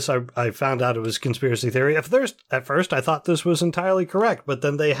end of this, I found out it was conspiracy theory. At first, I thought this was entirely correct, but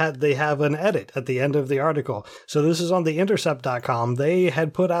then they have an edit at the end of the article. So this is on the Intercept.com. They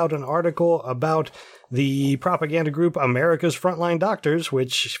had put out an article about the propaganda group America's Frontline Doctors,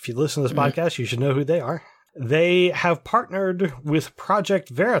 which, if you listen to this podcast, you should know who they are. They have partnered with Project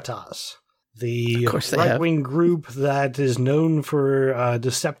Veritas, the right-wing group that is known for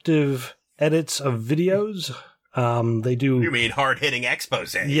deceptive edits of videos. They do. You mean hard-hitting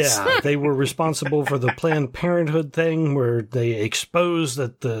exposés? Yeah, they were responsible for the Planned Parenthood thing, where they exposed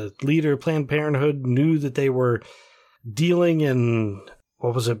that the leader of Planned Parenthood knew that they were dealing in,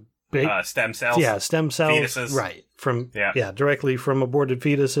 what was it? Stem cells. Yeah, stem cells. Fetuses. Right. Directly from aborted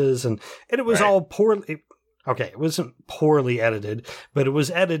fetuses. And it was all poorly. Okay, it wasn't poorly edited, but it was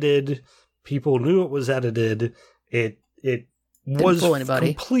edited. People knew it was edited. It was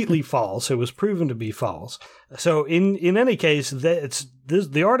completely false. It was proven to be false. So in any case,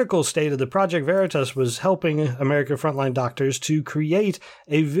 the article stated that Project Veritas was helping American Frontline Doctors to create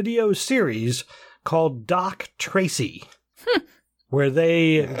a video series called Doc Tracy, where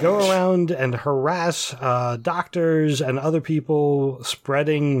they go around and harass doctors and other people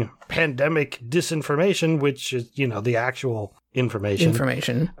spreading pandemic disinformation, which is, the actual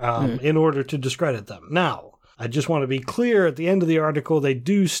information. In order to discredit them. Now, I just want to be clear, at the end of the article, they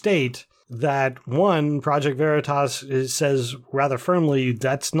do state that, one, Project Veritas says rather firmly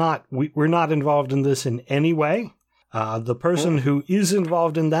we're not involved in this in any way. The person who is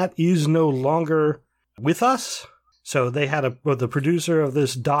involved in that is no longer with us. So they had the producer of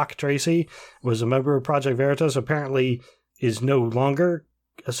this, Doc Tracy, was a member of Project Veritas, apparently is no longer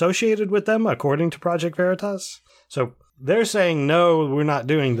associated with them, according to Project Veritas. So they're saying, no, we're not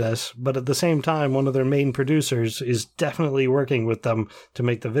doing this. But at the same time, one of their main producers is definitely working with them to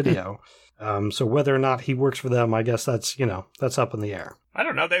make the video. So whether or not he works for them, I guess that's up in the air. I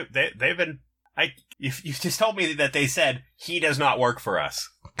don't know. They've been... You just told me that they said he does not work for us.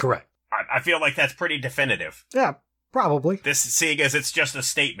 Correct. I feel like that's pretty definitive. Yeah, probably. Seeing as it's just a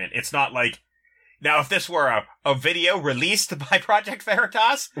statement. It's not like... Now, if this were a video released by Project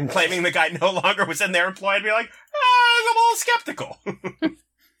Veritas, claiming the guy no longer was in their employ, I'd be like, I'm a little skeptical.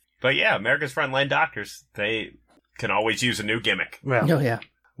 But yeah, America's Frontline Doctors, they can always use a new gimmick. Well, oh, yeah.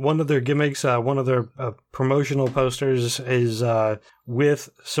 One of their gimmicks, one of their promotional posters is with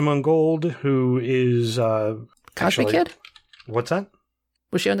Simone Gold, who is... Cosby Kid? What's that?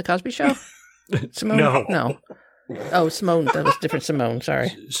 Was she on The Cosby Show? Simone? No. Oh, Simone. That was different Simone.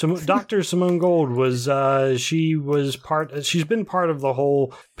 Sorry. Dr. Simone Gold was, she's been part of the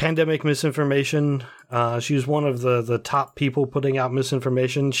whole pandemic misinformation. She was one of the top people putting out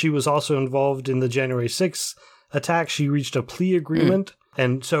misinformation. She was also involved in the January 6th attack. She reached a plea agreement.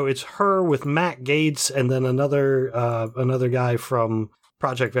 And so it's her with Matt Gaetz and then another guy from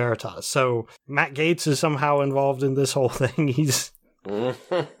Project Veritas. So Matt Gaetz is somehow involved in this whole thing. He's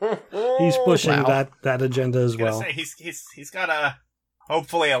pushing that agenda as well. He's got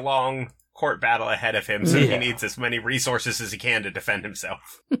hopefully a long court battle ahead of him, so he needs as many resources as he can to defend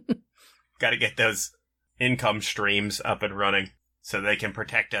himself. Got to get those income streams up and running so they can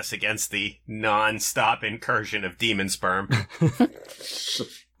protect us against the non-stop incursion of demon sperm.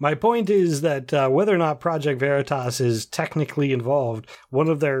 My point is that whether or not Project Veritas is technically involved, one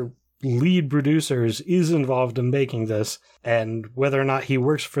of their lead producers is involved in making this, and whether or not he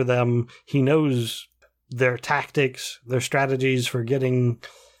works for them, he knows their tactics, their strategies for getting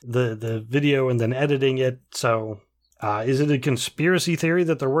the video and then editing it. So is it a conspiracy theory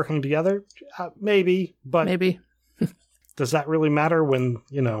that they're working together? Maybe, but maybe. Does that really matter when,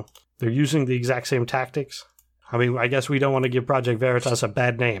 they're using the exact same tactics? I mean, I guess we don't want to give Project Veritas a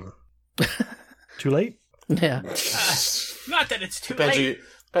bad name. Too late? Yeah. Not that it's too late.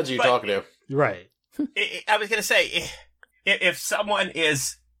 Depends who you're talking to. Right. I was going to say, if someone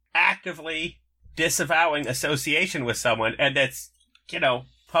is actively disavowing association with someone, and that's,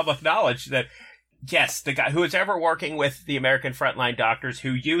 public knowledge, that, yes, the guy who is ever working with the American Frontline Doctors,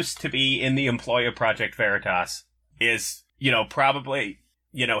 who used to be in the employ of Project Veritas, is, probably,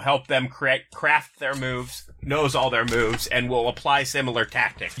 help them craft their moves, knows all their moves, and will apply similar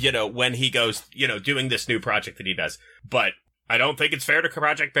tactics, when he goes, doing this new project that he does. But I don't think it's fair to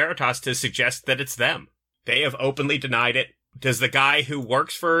Project Veritas to suggest that it's them. They have openly denied it. Does the guy who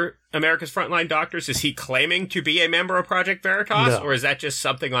works for America's Frontline Doctors, is he claiming to be a member of Project Veritas, No. or is that just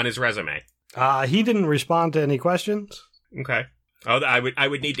something on his resume? He didn't respond to any questions. Okay. Oh, I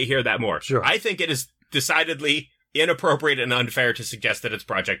would need to hear that more. Sure. I think it is decidedly inappropriate and unfair to suggest that it's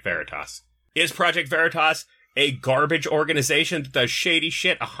Project Veritas. Is Project Veritas a garbage organization that does shady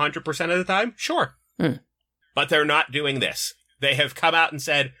shit 100% of the time? Sure. But they're not doing this. They have come out and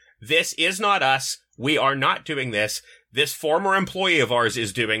said, this is not us. We are not doing this. This former employee of ours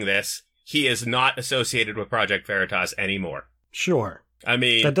is doing this. He is not associated with Project Veritas anymore. Sure. I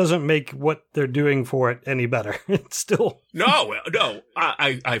mean... that doesn't make what they're doing for it any better. It's still... No,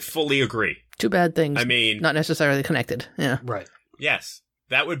 I fully agree. Two bad things. I mean... not necessarily connected. Yeah. Right. Yes.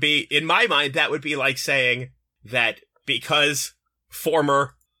 That would be, in my mind, that would be like saying that because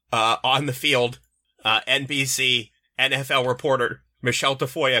former on the field NBC NFL reporter Michelle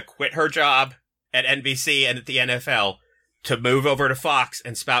Tafoya quit her job at NBC and at the NFL to move over to Fox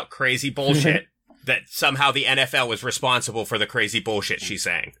and spout crazy bullshit, that somehow the NFL was responsible for the crazy bullshit she's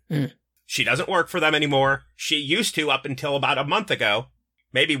saying. She doesn't work for them anymore. She used to up until about a month ago,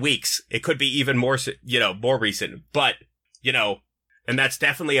 maybe weeks. It could be even more, more recent, but, and that's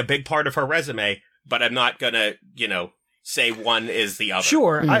definitely a big part of her resume, but I'm not gonna, say one is the other.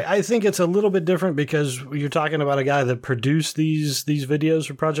 Sure. I think it's a little bit different because you're talking about a guy that produced these videos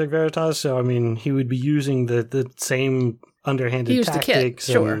for Project Veritas. So, I mean, he would be using the same underhanded tactics.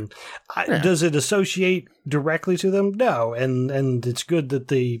 Sure. Does it associate directly to them? No. And it's good that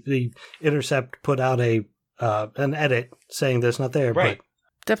the Intercept put out an edit saying that's not there. Right. But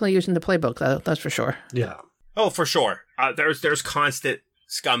definitely using the playbook, though. That's for sure. Yeah. Oh, for sure. There's constant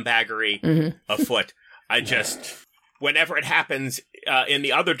scumbaggery afoot. I just... whenever it happens in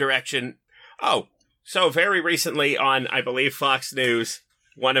the other direction. Oh, so very recently on, I believe, Fox News,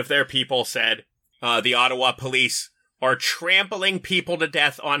 one of their people said the Ottawa police are trampling people to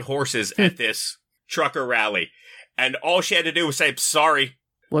death on horses at this trucker rally. And all she had to do was say, sorry.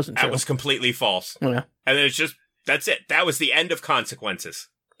 Wasn't true. That was completely false. Yeah. And then it's just, that's it. That was the end of consequences.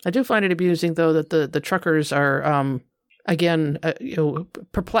 I do find it amusing, though, that the truckers are, again,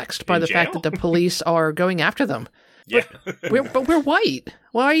 perplexed by the fact that the police are going after them. Yeah. But we're white.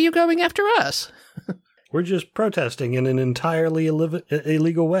 Why are you going after us? We're just protesting in an entirely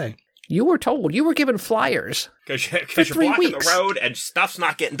illegal way. You were told. You were given flyers. Because you're blocking the road and stuff's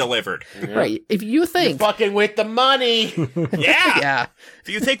not getting delivered. Yeah. Right. If you think... you're fucking with the money. Yeah. Yeah. If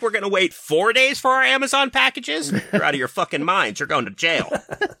you think we're going to wait 4 days for our Amazon packages, you're out of your fucking minds. You're going to jail.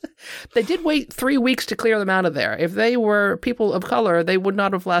 They did wait 3 weeks to clear them out of there. If they were people of color, they would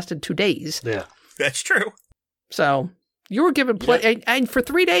not have lasted 2 days. Yeah. That's true. So you were given and for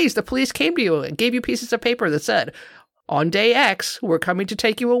 3 days, the police came to you and gave you pieces of paper that said, on day X, we're coming to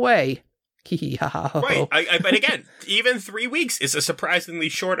take you away. Right. But again, even 3 weeks is a surprisingly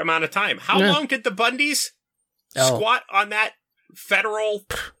short amount of time. How long did the Bundys squat on that federal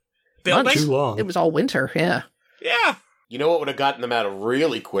building? Not too long. It was all winter. Yeah. Yeah. You know what would have gotten them out of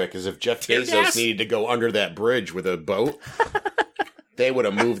really quick is if Jeff Bezos needed to go under that bridge with a boat. They would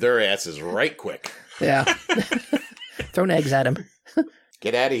have moved their asses right quick. Yeah. Thrown eggs at him.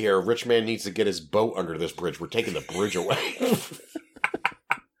 Get out of here. A rich man needs to get his boat under this bridge. We're taking the bridge away.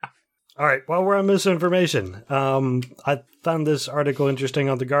 All right. While we're on misinformation, I found this article interesting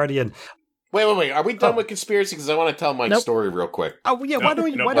on The Guardian. Wait. Are we done with conspiracy? Because I want to tell my story real quick. Oh, yeah. Why don't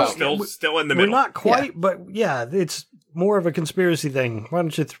we? Still in the middle. We're not quite, but yeah, it's more of a conspiracy thing. Why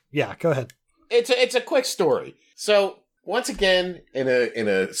don't you? Go ahead. It's a quick story. So once again, in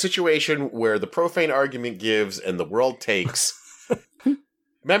a situation where the profane argument gives and the world takes.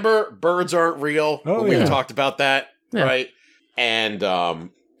 Remember, birds aren't real. Oh, we talked about that, right? And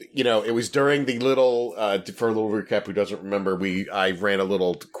it was during the little for a little recap. Who doesn't remember? I ran a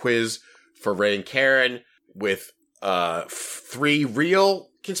little quiz for Ray and Karen with 3 real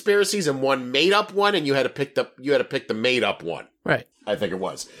conspiracies and 1 made up one, and you had to pick the made up one. Right. I think it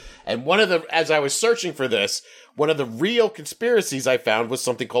was. And as I was searching for this, one of the real conspiracies I found was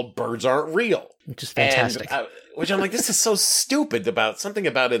something called birds aren't real. Which is fantastic. Which I'm like, this is so stupid. Something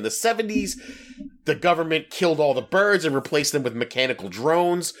about in the 70s, the government killed all the birds and replaced them with mechanical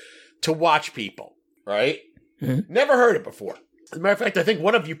drones to watch people, right? Mm-hmm. Never heard it before. As a matter of fact, I think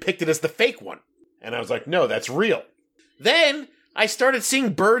one of you picked it as the fake one. And I was like, no, that's real. Then I started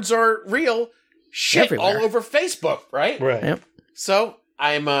seeing birds aren't real shit everywhere. All over Facebook, right? Right. Yep. So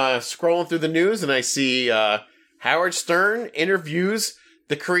I'm scrolling through the news and I see Howard Stern interviews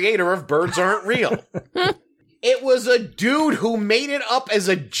the creator of Birds Aren't Real. It was a dude who made it up as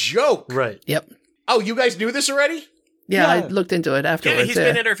a joke. Right. Yep. Oh, you guys knew this already? Yeah, I looked into it afterwards. Yeah, he's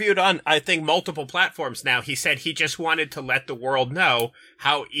been interviewed on, I think, multiple platforms now. He said he just wanted to let the world know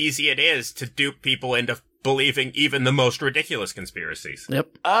how easy it is to dupe people into believing even the most ridiculous conspiracies.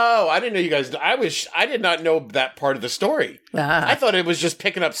 Yep. Oh, I didn't know you guys. I did not know that part of the story. I thought it was just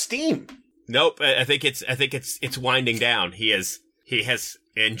picking up steam. Nope. I think it's winding down. He has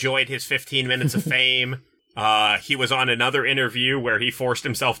enjoyed his 15 minutes of fame. He was on another interview where he forced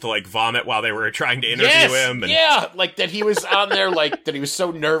himself to, like, vomit while they were trying to interview him. And like that he was on there, like, that he was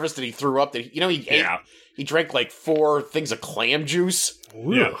so nervous that he threw up, that, he drank, like, 4 things of clam juice.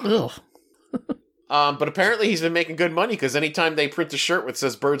 Yeah. But apparently he's been making good money, because anytime they print a shirt which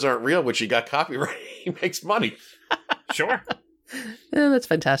says birds aren't real, which he got copyright, he makes money. Sure. Yeah, that's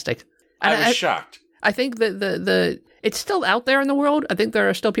fantastic. I was shocked. I think that it's still out there in the world. I think there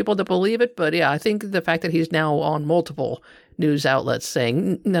are still people that believe it, but yeah, I think the fact that he's now on multiple news outlets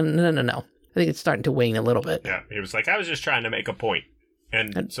saying, no. I think it's starting to wane a little bit. Yeah, he was like, I was just trying to make a point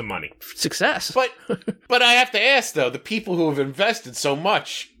and some money. Success. But I have to ask, though, the people who have invested so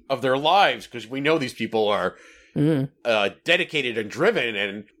much of their lives, because we know these people are dedicated and driven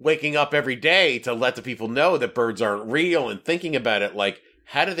and waking up every day to let the people know that birds aren't real and thinking about it, like,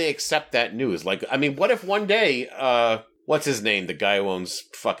 how do they accept that news? Like, I mean, what if one day, what's his name? The guy who owns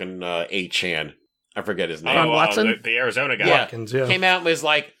fucking 8chan. I forget his name. Watson? The Arizona guy. Yeah. Watkins, yeah. Came out and was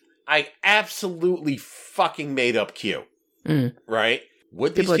like, I absolutely fucking made up Q. Right?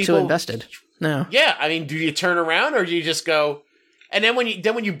 Would these people are too invested. No. Yeah, I mean, do you turn around or do you just go... And then when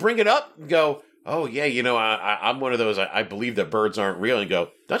you bring it up, go, oh, yeah, I'm one of those, I believe that birds aren't real. And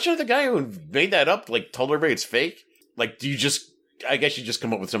go, don't you know the guy who made that up, like, told everybody it's fake? Like, do you just... I guess you just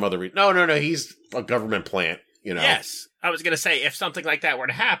come up with some other reason. No, he's a government plant, Yes. I was going to say, if something like that were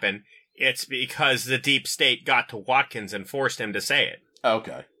to happen, it's because the deep state got to Watkins and forced him to say it.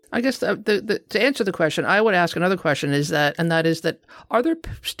 Okay. I guess to answer the question, I would ask another question, are there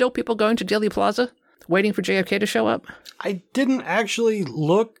still people going to Dealey Plaza waiting for JFK to show up? I didn't actually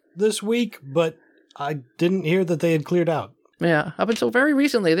look this week, but I didn't hear that they had cleared out. Yeah, up until very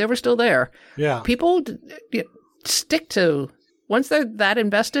recently, they were still there. Yeah. People stick to... Once they're that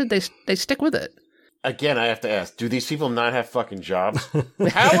invested, they stick with it. Again, I have to ask, do these people not have fucking jobs?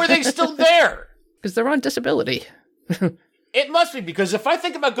 How are they still there? Because they're on disability. It must be, because if I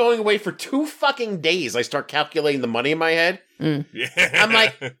think about going away for 2 fucking days, I start calculating the money in my head. Yeah.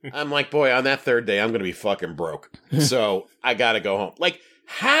 I'm like, boy, on that 3rd day, I'm going to be fucking broke. So I got to go home. Like,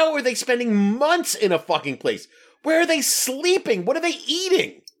 how are they spending months in a fucking place? Where are they sleeping? What are they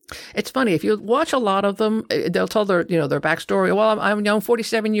eating? It's funny, if you watch a lot of them, they'll tell their backstory. Well, I'm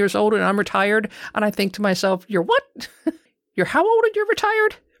 47 years old and I'm retired. And I think to myself, you're what? You're how old and you're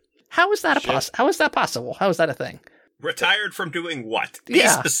retired? How is that How is that possible? How is that a thing? Retired from doing what? Be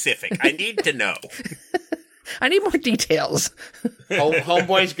specific. I need to know. I need more details.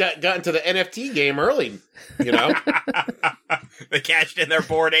 Homeboys got into the NFT game early, They cashed in their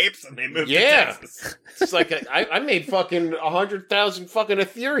Bored Apes and they moved to Texas. It's like, I made fucking 100,000 fucking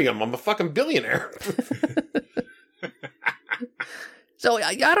Ethereum. I'm a fucking billionaire. So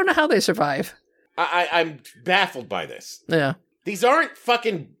I don't know how they survive. I'm baffled by this. Yeah. These aren't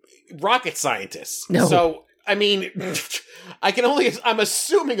fucking rocket scientists. No. So, I mean, I'm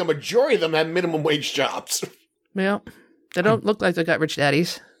assuming a majority of them have minimum wage jobs. Yeah. They don't look like they got rich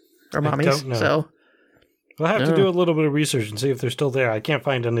daddies or mommies. don't know. So We'll have to do a little bit of research and see if they're still there. I can't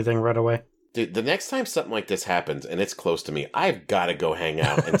find anything right away. Dude, the next time something like this happens and it's close to me, I've got to go hang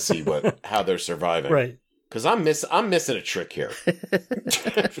out and see how they're surviving. Right. Because I'm missing a trick here.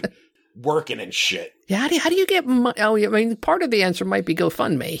 Working and shit. Yeah, how do you get money? Oh, I mean, part of the answer might be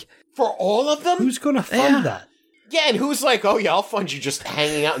GoFundMe. For all of them? Who's going to fund that? Yeah, and who's like, oh yeah, I'll fund you just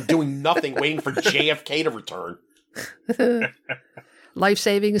hanging out and doing nothing, waiting for JFK to return. Life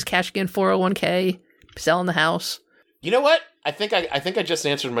savings, cashing in 401k, selling the house. You know what? I think I just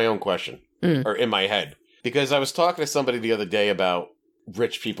answered my own question, or in my head, because I was talking to somebody the other day about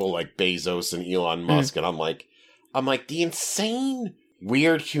rich people like Bezos and Elon Musk, and I'm like the insane,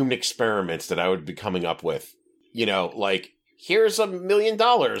 weird human experiments that I would be coming up with. Like, here's $1 million.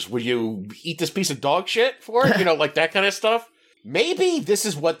 Would you eat this piece of dog shit for it? Like that kind of stuff. Maybe this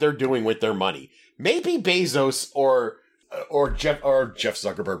is what they're doing with their money. Maybe Bezos or Jeff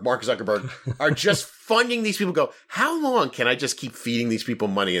Zuckerberg, Mark Zuckerberg, are just funding these people. Go, how long can I just keep feeding these people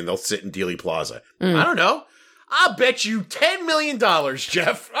money and they'll sit in Dealey Plaza? I don't know. I'll bet you $10 million,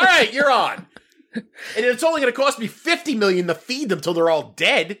 Jeff. All right, you're on. And it's only going to cost me $50 million to feed them till they're all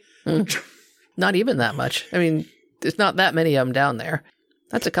dead. Not even that much. I mean, there's not that many of them down there.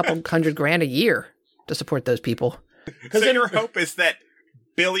 That's a couple $100,000 a year to support those people. So your hope is that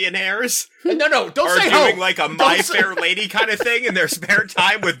billionaires don't are say doing hope. like a My Fair Lady kind of thing in their spare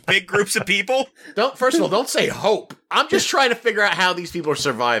time with big groups of people? First of all, don't say hope. I'm just trying to figure out how these people are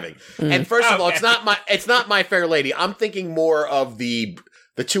surviving. And first of all, it's not My Fair Lady. I'm thinking more of the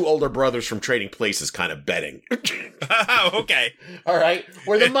 2 older brothers from Trading Places kind of betting. Oh, okay. All right.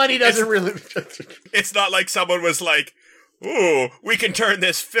 Where the money doesn't really... It's not like someone was like, Ooh, we can turn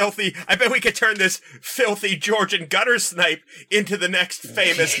this filthy, I bet we could turn this filthy Georgian gutter snipe into the next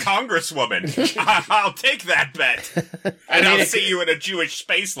famous congresswoman. I'll take that bet. And I'll see you in a Jewish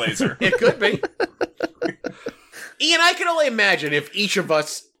space laser. It could be. Ian, I can only imagine if each of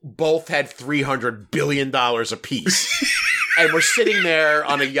us both had $300 billion apiece. And we're sitting there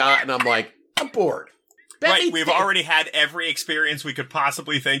on a yacht, and I'm like, I'm bored. Right, we've already had every experience we could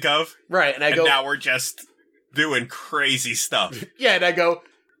possibly think of. Right, and now we're just doing crazy stuff. Yeah, and I go,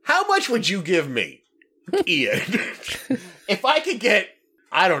 how much would you give me, Ian, if I could get,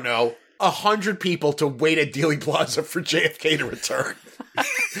 I don't know, 100 people to wait at Dealey Plaza for JFK to return?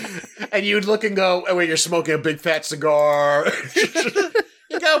 And you'd look and go, oh, wait, you're smoking a big fat cigar.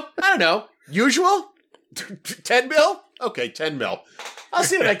 You go, I don't know, usual? 10 mil? Okay, 10 mil. I'll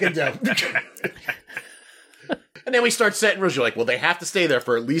see what I can do. And then we start setting rules. You're like, well, they have to stay there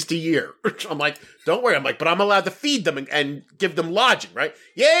for at least a year. I'm like, don't worry. I'm like, but I'm allowed to feed them and give them lodging, right?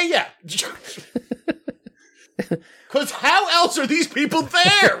 Yeah. Because how else are these people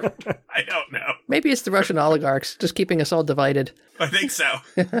there? I don't know. Maybe it's the Russian oligarchs just keeping us all divided. I think so.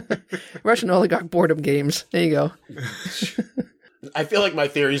 Russian oligarch boredom games. There you go. I feel like my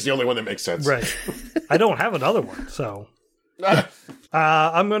theory is the only one that makes sense. Right. I don't have another one, so...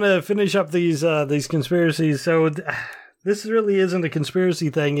 I'm going to finish up these conspiracies. So this really isn't a conspiracy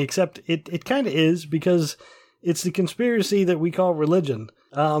thing, except it kind of is, because it's the conspiracy that we call religion.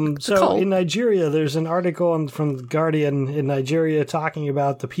 So in Nigeria, there's an article from The Guardian in Nigeria talking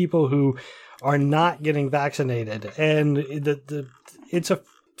about the people who are not getting vaccinated. And it's a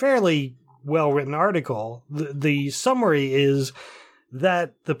fairly well-written article. The summary is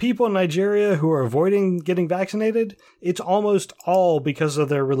that the people in Nigeria who are avoiding getting vaccinated, it's almost all because of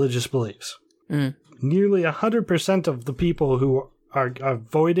their religious beliefs. Nearly 100% of the people who are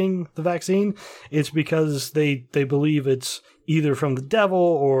avoiding the vaccine, it's because they believe it's either from the devil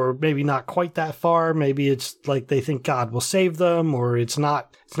or maybe not quite that far. Maybe it's like they think God will save them, or it's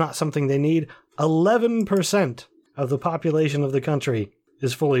not something they need. 11% of the population of the country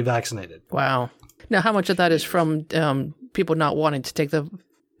is fully vaccinated. Wow. Now, how much of that is from people not wanting to take the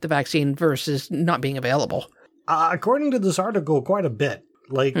vaccine versus not being available? According to this article, quite a bit.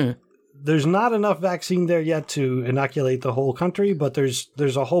 There's not enough vaccine there yet to inoculate the whole country, but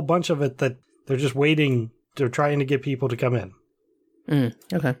there's a whole bunch of it that they're just waiting. They're trying to get people to come in.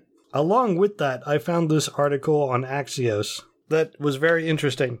 Okay. Along with that, I found this article on Axios that was very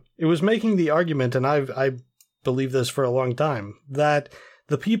interesting. It was making the argument, and I believe this for a long time, that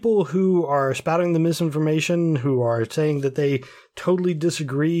the people who are spouting the misinformation, who are saying that they totally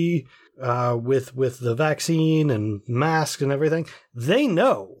disagree with the vaccine and masks and everything, they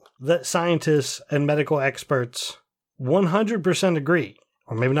know that scientists and medical experts 100% agree.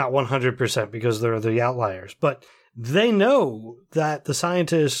 Or maybe not 100% because they're the outliers, but they know that the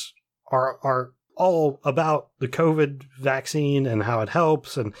scientists are all about the COVID vaccine and how it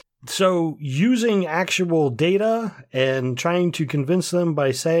helps. And so using actual data and trying to convince them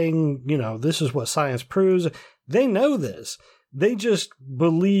by saying, this is what science proves, they know this. They just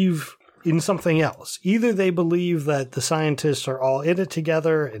believe in something else. Either they believe that the scientists are all in it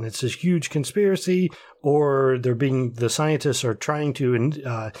together and it's this huge conspiracy, or the scientists are trying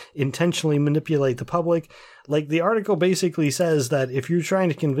to intentionally manipulate the public. Like the article basically says that if you're trying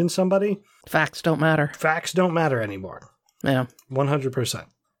to convince somebody, facts don't matter. Facts don't matter anymore. Yeah. 100%.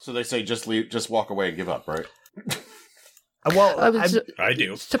 So they say just walk away and give up, right? Well, I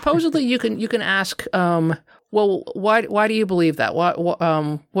do. Supposedly, you can ask, well, why do you believe that?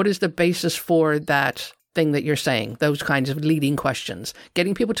 What is the basis for that thing that you're saying? Those kinds of leading questions.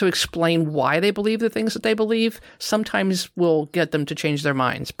 Getting people to explain why they believe the things that they believe sometimes will get them to change their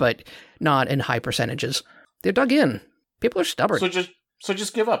minds, but not in high percentages. They're dug in. People are stubborn. So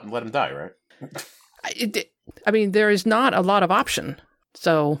just give up and let them die, right? I mean, there is not a lot of option.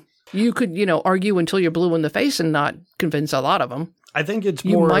 So you could, argue until you're blue in the face and not convince a lot of them. I think it's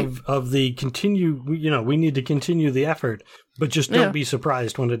more of the continue, we need to continue the effort, but just don't be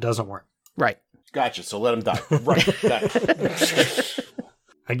surprised when it doesn't work. Right. Gotcha. So let them die. Right.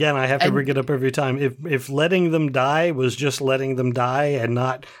 Again, I have to bring it up every time. If letting them die was just letting them die and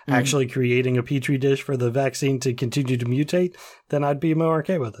not actually creating a petri dish for the vaccine to continue to mutate, then I'd be more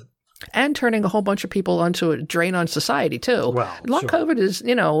okay with it. And turning a whole bunch of people onto a drain on society, too. Well, long COVID is,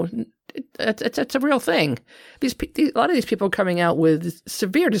 it's a real thing. A lot of these people are coming out with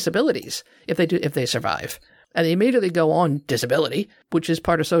severe disabilities if they survive. And they immediately go on disability, which is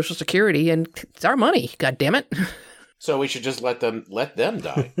part of Social Security, and it's our money, God damn it. So we should just let them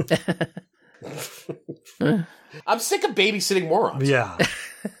die. I'm sick of babysitting morons. Yeah.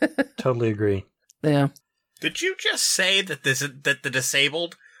 Totally agree. Yeah. Did you just say that that the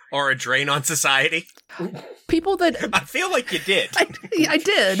disabled are a drain on society? People that... I feel like you did. I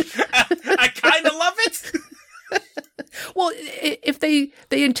did. I kind of love it. Well, if they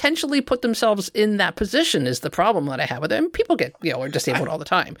intentionally put themselves in that position is the problem that I have with them. People get, are disabled all the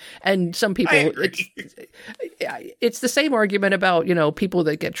time. And some people, it's the same argument about, people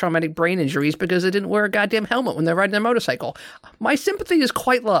that get traumatic brain injuries because they didn't wear a goddamn helmet when they're riding their motorcycle. My sympathy is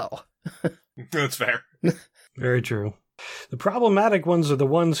quite low. That's fair. Very true. The problematic ones are the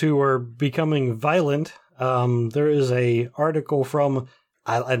ones who are becoming violent. There is a article from,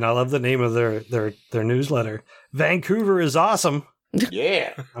 and I love the name of their newsletter, Vancouver is Awesome.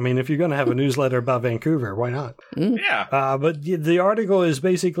 Yeah. I mean, if you're going to have a newsletter about Vancouver, why not? Yeah. But the article is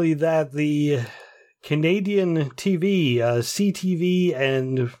basically that the Canadian TV, CTV,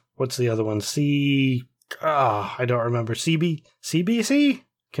 and what's the other one? I don't remember. CBC?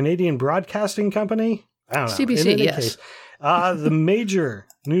 Canadian Broadcasting Company? I don't know. CBC, yes. Case, the major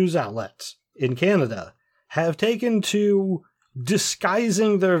news outlets in Canada have taken to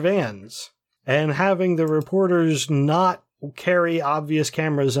disguising their vans and having the reporters not carry obvious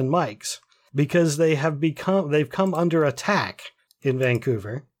cameras and mics because they've come under attack in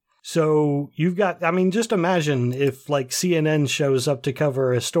Vancouver. So you've got, just imagine if like CNN shows up to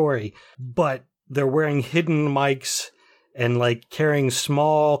cover a story, but they're wearing hidden mics and like carrying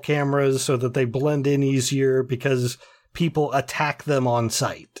small cameras so that they blend in easier because people attack them on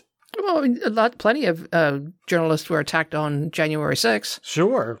site. Well, plenty of journalists were attacked on January 6th.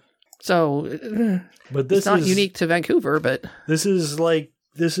 Sure. So, but this is not unique to Vancouver, but this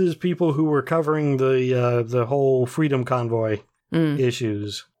is people who were covering the whole Freedom Convoy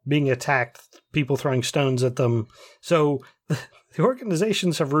issues, being attacked, people throwing stones at them. So the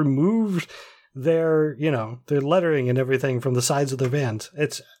organizations have removed their lettering and everything from the sides of their vans.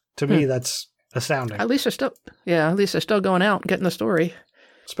 To me, that's astounding. At least they're still going out and getting the story.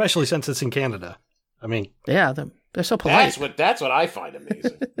 Especially since it's in Canada. Yeah, they're so polite. That's what I find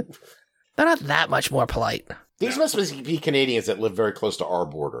amazing. They're not that much more polite. These must be Canadians that live very close to our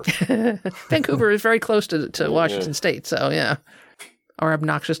border. Vancouver is very close to Washington State, so yeah. Our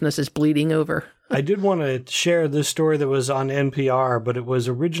obnoxiousness is bleeding over. I did want to share this story that was on NPR, but it was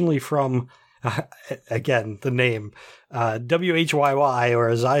originally from, again, the name, WHYY, or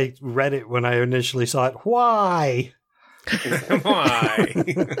as I read it when I initially saw it, why? Why?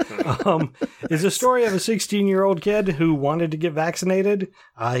 Is a story of a 16-year-old kid who wanted to get vaccinated.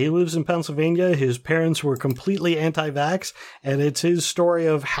 He lives in Pennsylvania. His parents were completely anti-vax, and it's his story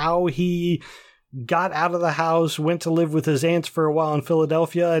of how he got out of the house, went to live with his aunts for a while in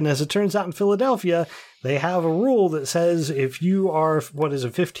Philadelphia, and as it turns out in Philadelphia, they have a rule that says if you are,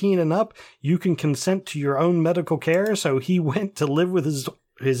 15 and up, you can consent to your own medical care. So he went to live with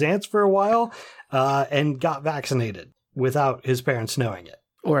his aunts for a while and got vaccinated without his parents knowing it.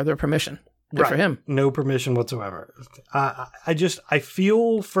 Or their permission. Good for him. No permission whatsoever. I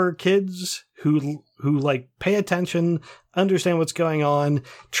feel for kids who like pay attention, understand what's going on,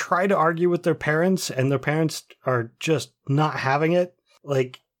 try to argue with their parents, and their parents are just not having it.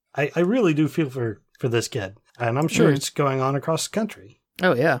 Like, I really do feel for this kid. And I'm sure it's going on across the country.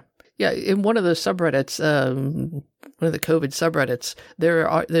 Oh, yeah. Yeah, in one of the subreddits, one of the COVID subreddits,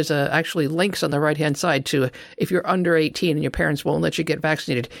 there's actually links on the right-hand side to if you're under 18 and your parents won't let you get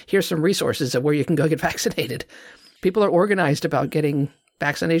vaccinated, here's some resources of where you can go get vaccinated. People are organized about getting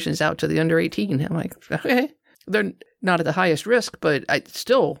vaccinations out to the under 18. I'm like, okay, they're not at the highest risk, but I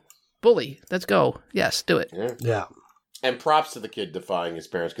still, bully, let's go. Yes, do it. Yeah. And props to the kid defying his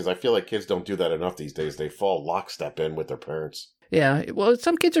parents, because I feel like kids don't do that enough these days. They fall lockstep in with their parents. Yeah, well,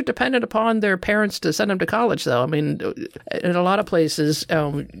 some kids are dependent upon their parents to send them to college, though. I mean, in a lot of places,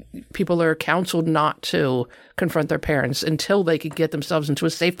 people are counseled not to confront their parents until they can get themselves into a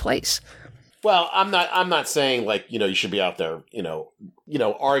safe place. Well, I'm not saying like, you should be out there,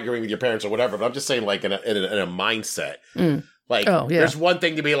 arguing with your parents or whatever, but I'm just saying like in a mindset. Like, there's one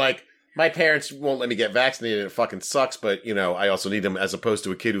thing to be like, my parents won't let me get vaccinated and it fucking sucks, but, I also need them, as opposed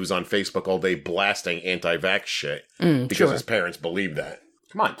to a kid who's on Facebook all day blasting anti-vax shit because his parents believe that.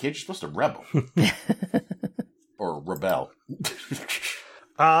 Come on, kid, you're supposed to rebel. Or rebel.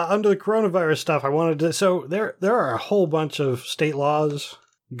 Under the coronavirus stuff, I wanted to... So there are a whole bunch of state laws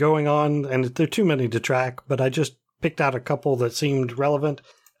going on, and there are too many to track, but I just picked out a couple that seemed relevant.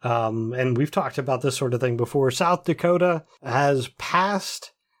 And we've talked about this sort of thing before. South Dakota has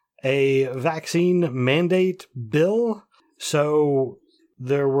passed a vaccine mandate bill. So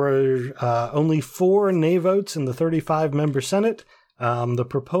there were only 4 nay votes in the 35-member Senate. The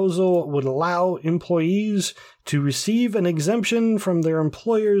proposal would allow employees to receive an exemption from their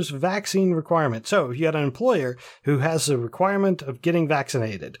employer's vaccine requirement. So if you had an employer who has the requirement of getting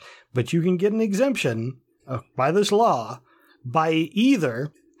vaccinated, but you can get an exemption by this law by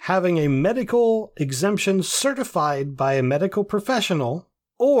either having a medical exemption certified by a medical professional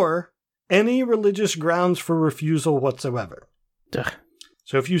or any religious grounds for refusal whatsoever. Ugh.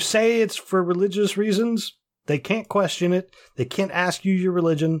 So if you say it's for religious reasons, they can't question it. They can't ask you your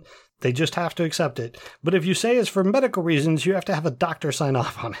religion. They just have to accept it. But if you say it's for medical reasons, you have to have a doctor sign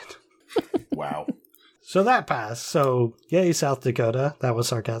off on it. Wow. So that passed. So yay, South Dakota. That was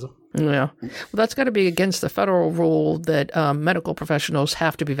sarcasm. Yeah. Well, that's got to be against the federal rule that medical professionals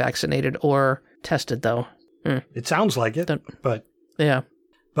have to be vaccinated or tested, though. It sounds like it, but... Yeah.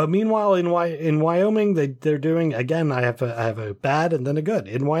 But meanwhile, in Wyoming, they're doing, again, I have a bad and then a good.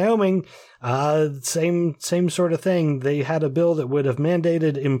 In Wyoming, same sort of thing. They had a bill that would have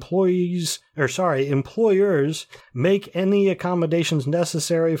mandated employers make any accommodations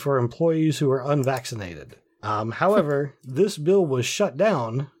necessary for employees who are unvaccinated. However, this bill was shut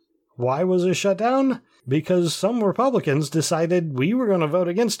down. Why was it shut down? Because some Republicans decided we were going to vote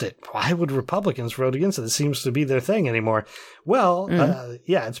against it. Why would Republicans vote against it? It seems to be their thing anymore. Well,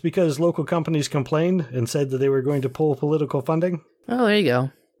 yeah, it's because local companies complained and said that they were going to pull political funding. Oh, there you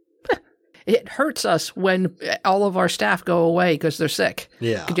go. It hurts us when all of our staff go away because they're sick.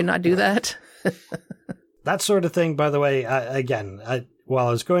 Yeah. Could you not do that? That sort of thing, by the way, while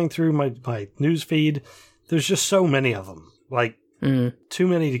I was going through my news feed, there's just so many of them. Like, too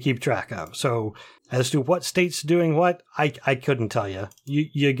many to keep track of. So as to what state's doing what, I couldn't tell you.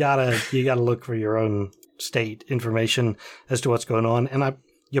 You gotta look for your own state information as to what's going on, and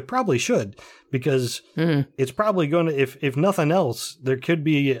you probably should, because it's probably going to, if nothing else, there could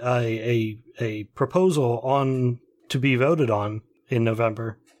be a proposal on to be voted on in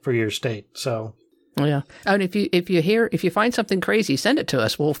November for your state. So yeah, and if you find something crazy, send it to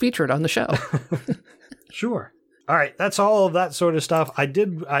us. We'll feature it on the show. Sure. All right, that's all of that sort of stuff. I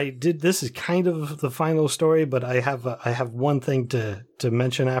did. This is kind of the final story, but I have one thing to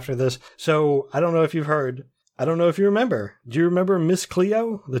mention after this. So I don't know if you've heard. I don't know if you remember. Do you remember Miss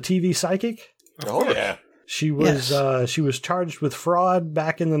Cleo, the TV psychic? Oh yeah. She was charged with fraud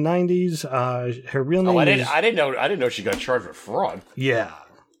back in the 90s. Her real name. I didn't know she got charged with fraud. Yeah.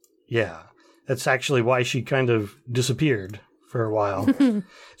 That's actually why she kind of disappeared for a while.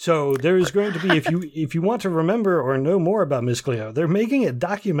 So there is going to be, if you want to remember or know more about Miss Cleo, they're making a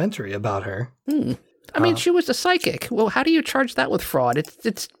documentary about her. I mean, she was a psychic. Well, how do you charge that with fraud?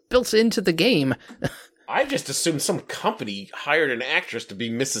 It's built into the game. I just assumed some company hired an actress to be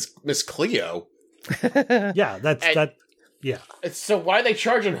Miss Cleo. Yeah, yeah. So why are they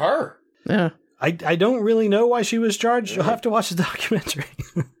charging her? Yeah. I don't really know why she was charged. You'll have to watch the documentary.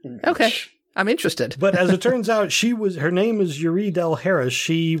 Okay. I'm interested. But as it turns out, her name is Yuri Del Harris.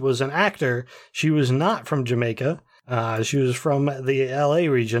 She was an actor. She was not from Jamaica. She was from the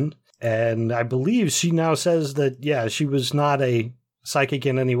LA region. And I believe she now says that, yeah, she was not a psychic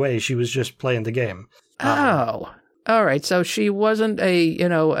in any way. She was just playing the game. All right. So she wasn't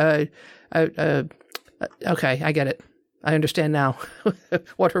okay, I get it. I understand now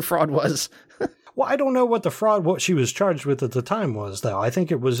what her fraud was. Well, I don't know what she was charged with at the time was, though. I think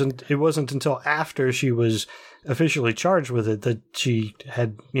it wasn't until after she was officially charged with it that she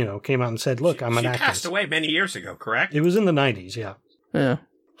had, came out and said, look, I'm an actress. She passed away many years ago, correct? It was in the 90s, yeah. Yeah.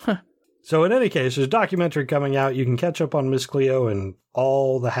 Huh. So in any case, there's a documentary coming out. You can catch up on Miss Cleo and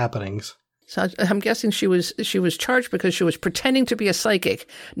all the happenings. So I'm guessing she was charged because she was pretending to be a psychic,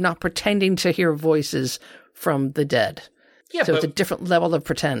 not pretending to hear voices from the dead. Yeah, so it's a different level of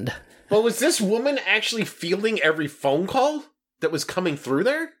pretend. But was this woman actually fielding every phone call that was coming through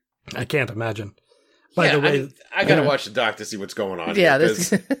there? I can't imagine. By the way, I gotta watch the doc to see what's going on. Yeah,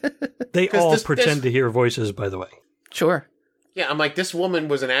 they all pretend to hear voices, by the way. Sure. Yeah, I'm like, this woman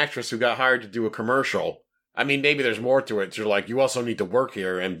was an actress who got hired to do a commercial. I mean, maybe there's more to it. You're like, you also need to work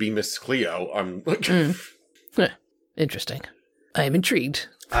here and be Miss Cleo. I'm like, interesting. I am intrigued.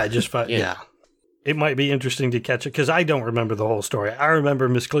 I just find, yeah. It might be interesting to catch it, because I don't remember the whole story. I remember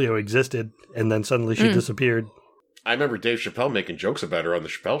Miss Cleo existed, and then suddenly she disappeared. I remember Dave Chappelle making jokes about her on the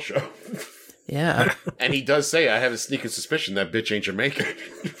Chappelle Show. Yeah. And he does say, I have a sneaking suspicion that bitch ain't Jamaican.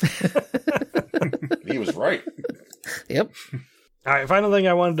 He was right. Yep. All right, final thing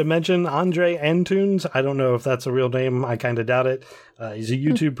I wanted to mention, Andre Antunes. I don't know if that's a real name. I kind of doubt it. He's a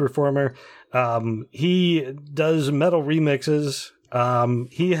YouTube performer. He does metal remixes.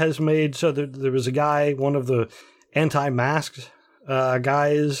 He has made, so there was a guy, one of the anti-vax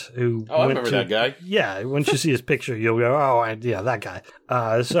guys who. Oh, I remember that guy. Yeah, once you see his picture, you'll go, "Oh, yeah, that guy."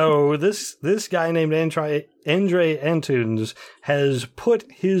 So this guy named Andre Antunes has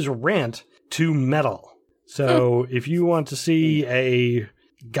put his rant to metal. So if you want to see a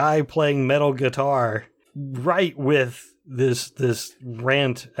guy playing metal guitar right with this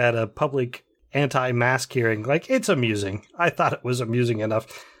rant at a public anti-mask hearing, like, it's amusing. I thought it was amusing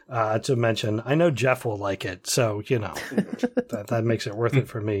enough to mention. I know Jeff will like it, so that makes it worth it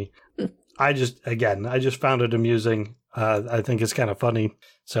for me. I just found it amusing. I think it's kind of funny,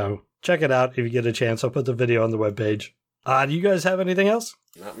 so check it out if you get a chance. I'll put the video on the webpage. Do you guys have anything else?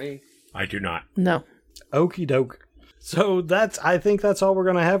 Not me. I do not. No. Okie doke. So I think that's all we're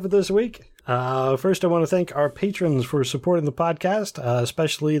going to have for this week. First, I want to thank our patrons for supporting the podcast,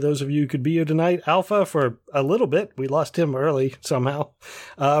 especially those of you who could be here tonight. Alpha for a little bit. We lost him early somehow.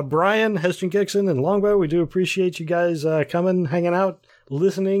 Brian, Heston Gixon, and Longbow, we do appreciate you guys coming, hanging out,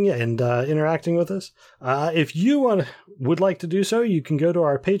 listening, and interacting with us. If you would like to do so, you can go to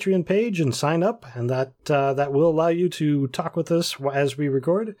our Patreon page and sign up, and that will allow you to talk with us as we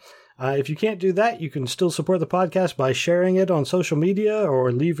record. If you can't do that, you can still support the podcast by sharing it on social media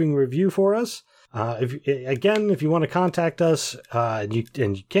or leaving a review for us. If you want to contact us and you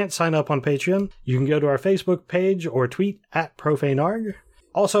can't sign up on Patreon, you can go to our Facebook page or tweet at profanearg.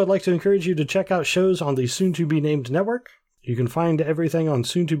 Also, I'd like to encourage you to check out shows on the soon-to-be-named network. You can find everything on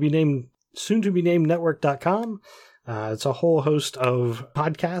soon-to-be-named network.com. It's a whole host of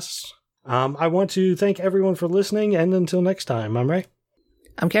podcasts. I want to thank everyone for listening, and until next time, I'm Ray.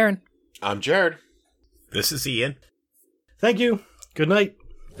 I'm Karen. I'm Jared. This is Ian. Thank you. Good night,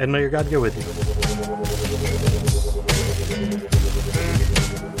 and may your God go with you.